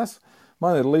vajadzīgs neesmu,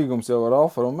 man ir līgums jau ar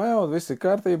Alfa Romeo, viss ir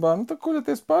kārtībā, nu tad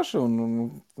kuļaties paši un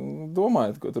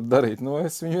domājiet, ko tur darīt. Nu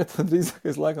es viņu vietā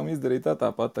drīzākais laikam izdarīju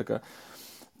tāpat,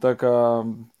 tā kā,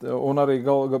 un arī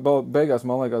beigās,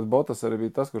 man liekas, Botas arī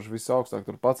bija tas, kurš viss augstāk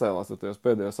tur pacēlās tajos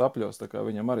pēdējos apļos, tā kā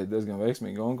viņam arī diezgan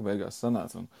veiksmīgi gonga beigās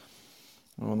sanāca.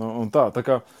 Un tā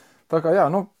kā, jā,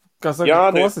 nu, kā saka,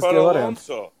 klasiskie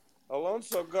varianti.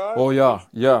 Alonso gāja.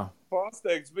 Jā.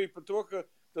 Pārsteigts bija par to, ka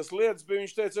tas lietas bija,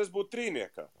 viņš teica, es būtu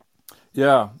trīniekā.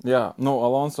 Jā, nu,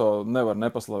 Alonso nevar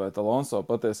nepaslavēt Alonso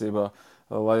patiesībā,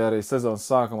 lai arī sezonas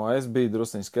sākumā es biju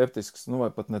drusciņ skeptisks, nu,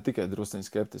 vai pat ne tikai drusciņ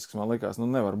skeptisks, man likās, nu,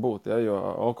 nevar būt, ja, jo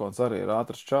Okons arī ir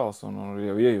ātrs čals un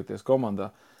jau iejūties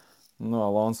komandā, nu,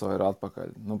 Alonso ir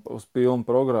atpakaļ, nu, uz pilnu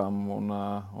programmu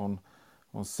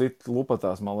un sit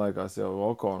lupatās, man liekas, jau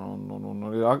Okonu, un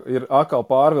ir atkal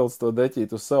pārvilts to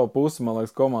deķīt uz savu pusi, man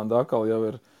liekas, komanda atkal jau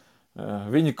ir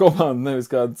viņa komanda, nevis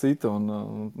kāda cita,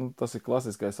 un tas ir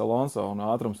klasiskais Alonso, un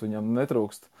ātrums viņam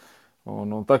netrūkst.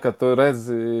 Un tā, kad tu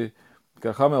redzi,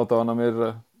 ka Hamiltonam ir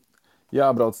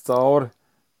jābrauc cauri,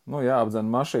 nu,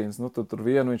 jāapdzen mašīnas, nu, tur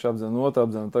vienu viņš apdzen, otru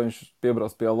apdzen, un tad viņš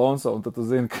piebrauc pie Alonso, un tad tu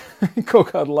zini, ka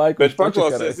kaut kādu laiku viņš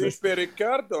pačakarēs. Bet paklausies, viņš pie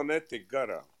Ricardo netik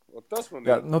garā. Tas man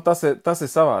ir. Nu, tas ir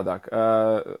savādāk.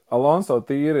 Alonso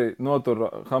tīri notur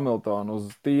Hamiltonu uz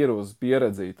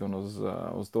pieredzīti un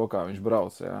uz to, kā viņš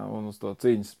brauc, jā, un uz to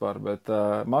cīņas par, bet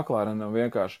McLarenam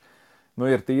vienkārši, nu,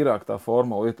 ir tīrāk tā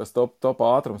formula, ir tas top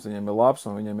ātrums, viņiem ir labs,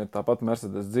 un viņiem ir tāpat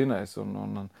Mercedes dzinējs,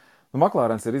 un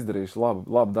McLarens ir izdarījuši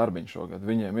labu darbiņu šogad.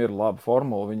 Viņiem ir laba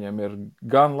formula, viņiem ir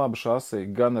gan laba šasī,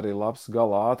 gan arī labs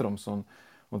gala ātrums,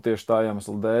 un tieši tā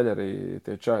iemesla dēļ arī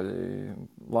tie čaļi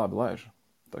labi laiž.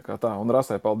 Tā kā tā, un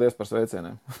Rasai paldies par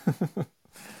sveicieniem.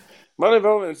 Man ir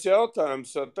vēl viens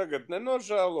jautājums, tagad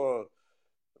nenožēlo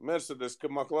Mercedes, ka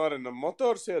McLarenam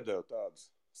motors iedeva tādus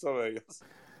savējos?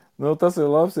 Nu, tas ir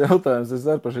labs jautājums, es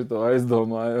arī par šito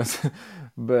aizdomājos,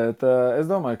 bet es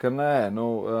domāju, ka nē,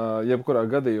 nu, jebkurā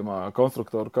gadījumā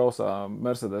konstruktoru kausā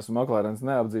Mercedes un McLarens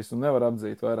neapdzīs un nevar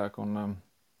apdzīt vairāk, un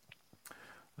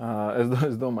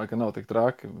es domāju, ka nav tik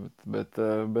traki, bet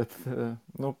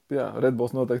nu, jā, Red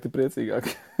Bulls noteikti priecīgāk.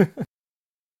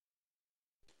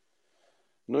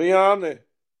 Nu, Jāni,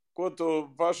 ko tu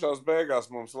pašās beigās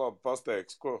mums labi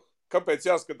pasteiksi? Kāpēc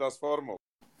jāskatās formula?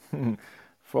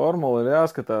 Formula ir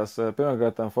jāskatās.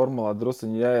 Pirmkārt, formulā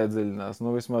drusciņi jāiedziļinās.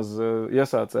 Nu, vismaz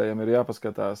iesācējiem ir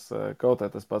jāpaskatās kaut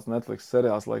tas pats Netflix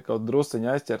seriāls, lai kaut drusciņi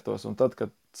aizķertos. Un tad,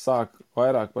 kad sāk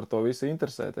vairāk par to visu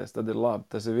interesēties, tad ir labi.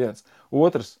 Tas ir viens.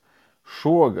 Otrs,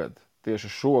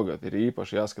 tieši šogad ir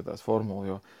īpaši jāskatās formula,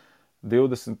 jo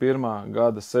 21.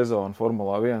 gada sezona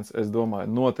Formulā 1, es domāju,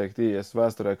 noteikti ies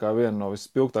vēsturē kā viena no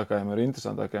visspilgtākajām un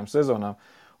interesantākajām sezonām.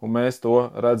 Un mēs to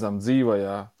redzam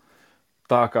dzīvajā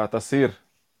tā, kā tas ir.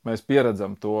 Mēs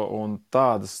pieredzam to, un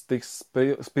tādas tik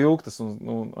spilgtas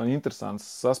un interesantas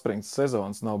saspringtas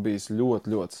sezonas nav bijis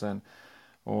ļoti, ļoti sen.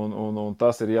 Un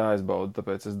tas ir jāizbauda,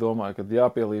 tāpēc es domāju, ka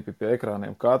jāpielīpi pie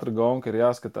ekrāniem. Katra gonka ir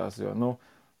jāskatās, jo,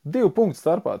 2 punktu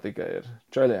starpā tikai ir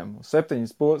čaļiem.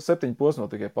 7 posmi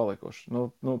tikai palikuši.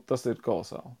 Tas ir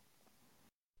kolosāli.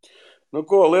 Nu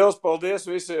ko, liels paldies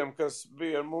visiem, kas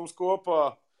bija ar mums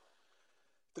kopā.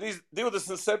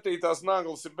 27.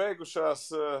 naglas ir beigušās,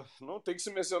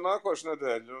 tiksimies jau nākošu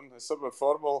nedēļu, un es saprotu,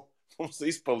 formula mums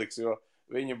izpaliks, jo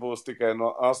viņi būs tikai no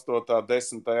 8.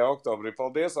 10. oktobrī.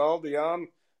 Paldies, Aldi, Jāni,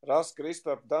 Ras,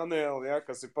 Kristap, Danieli,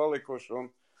 kas ir palikuši,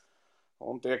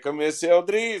 un tiekamies jau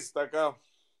drīz, tā kā,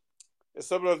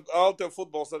 es saprotu, Aldi, tev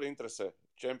futbols arī interesē,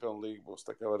 Champions League būs,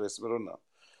 tā kā varēsim runāt.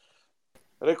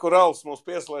 Reku Ralfs mums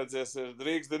pieslēdzies, ir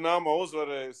Rīgas Dinamo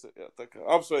uzvarējis, tā kā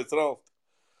apsveic Ralfu.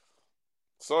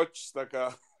 Sočs, tā kā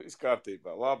viss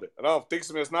kārtībā. Labi. Ralf,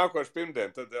 tiksimies nākošu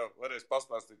pirmdien, tad jau varēs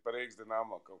pastāstīt par Rīgas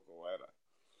Dinamo kaut ko vairāk.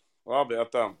 Labi,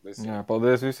 atām. Jā,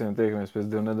 paldies visiem, tiekamies pēc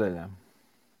 2 nedēļām.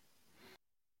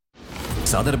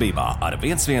 Sadarbībā ar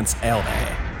 11 LV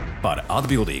par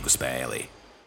atbildīgu spēli.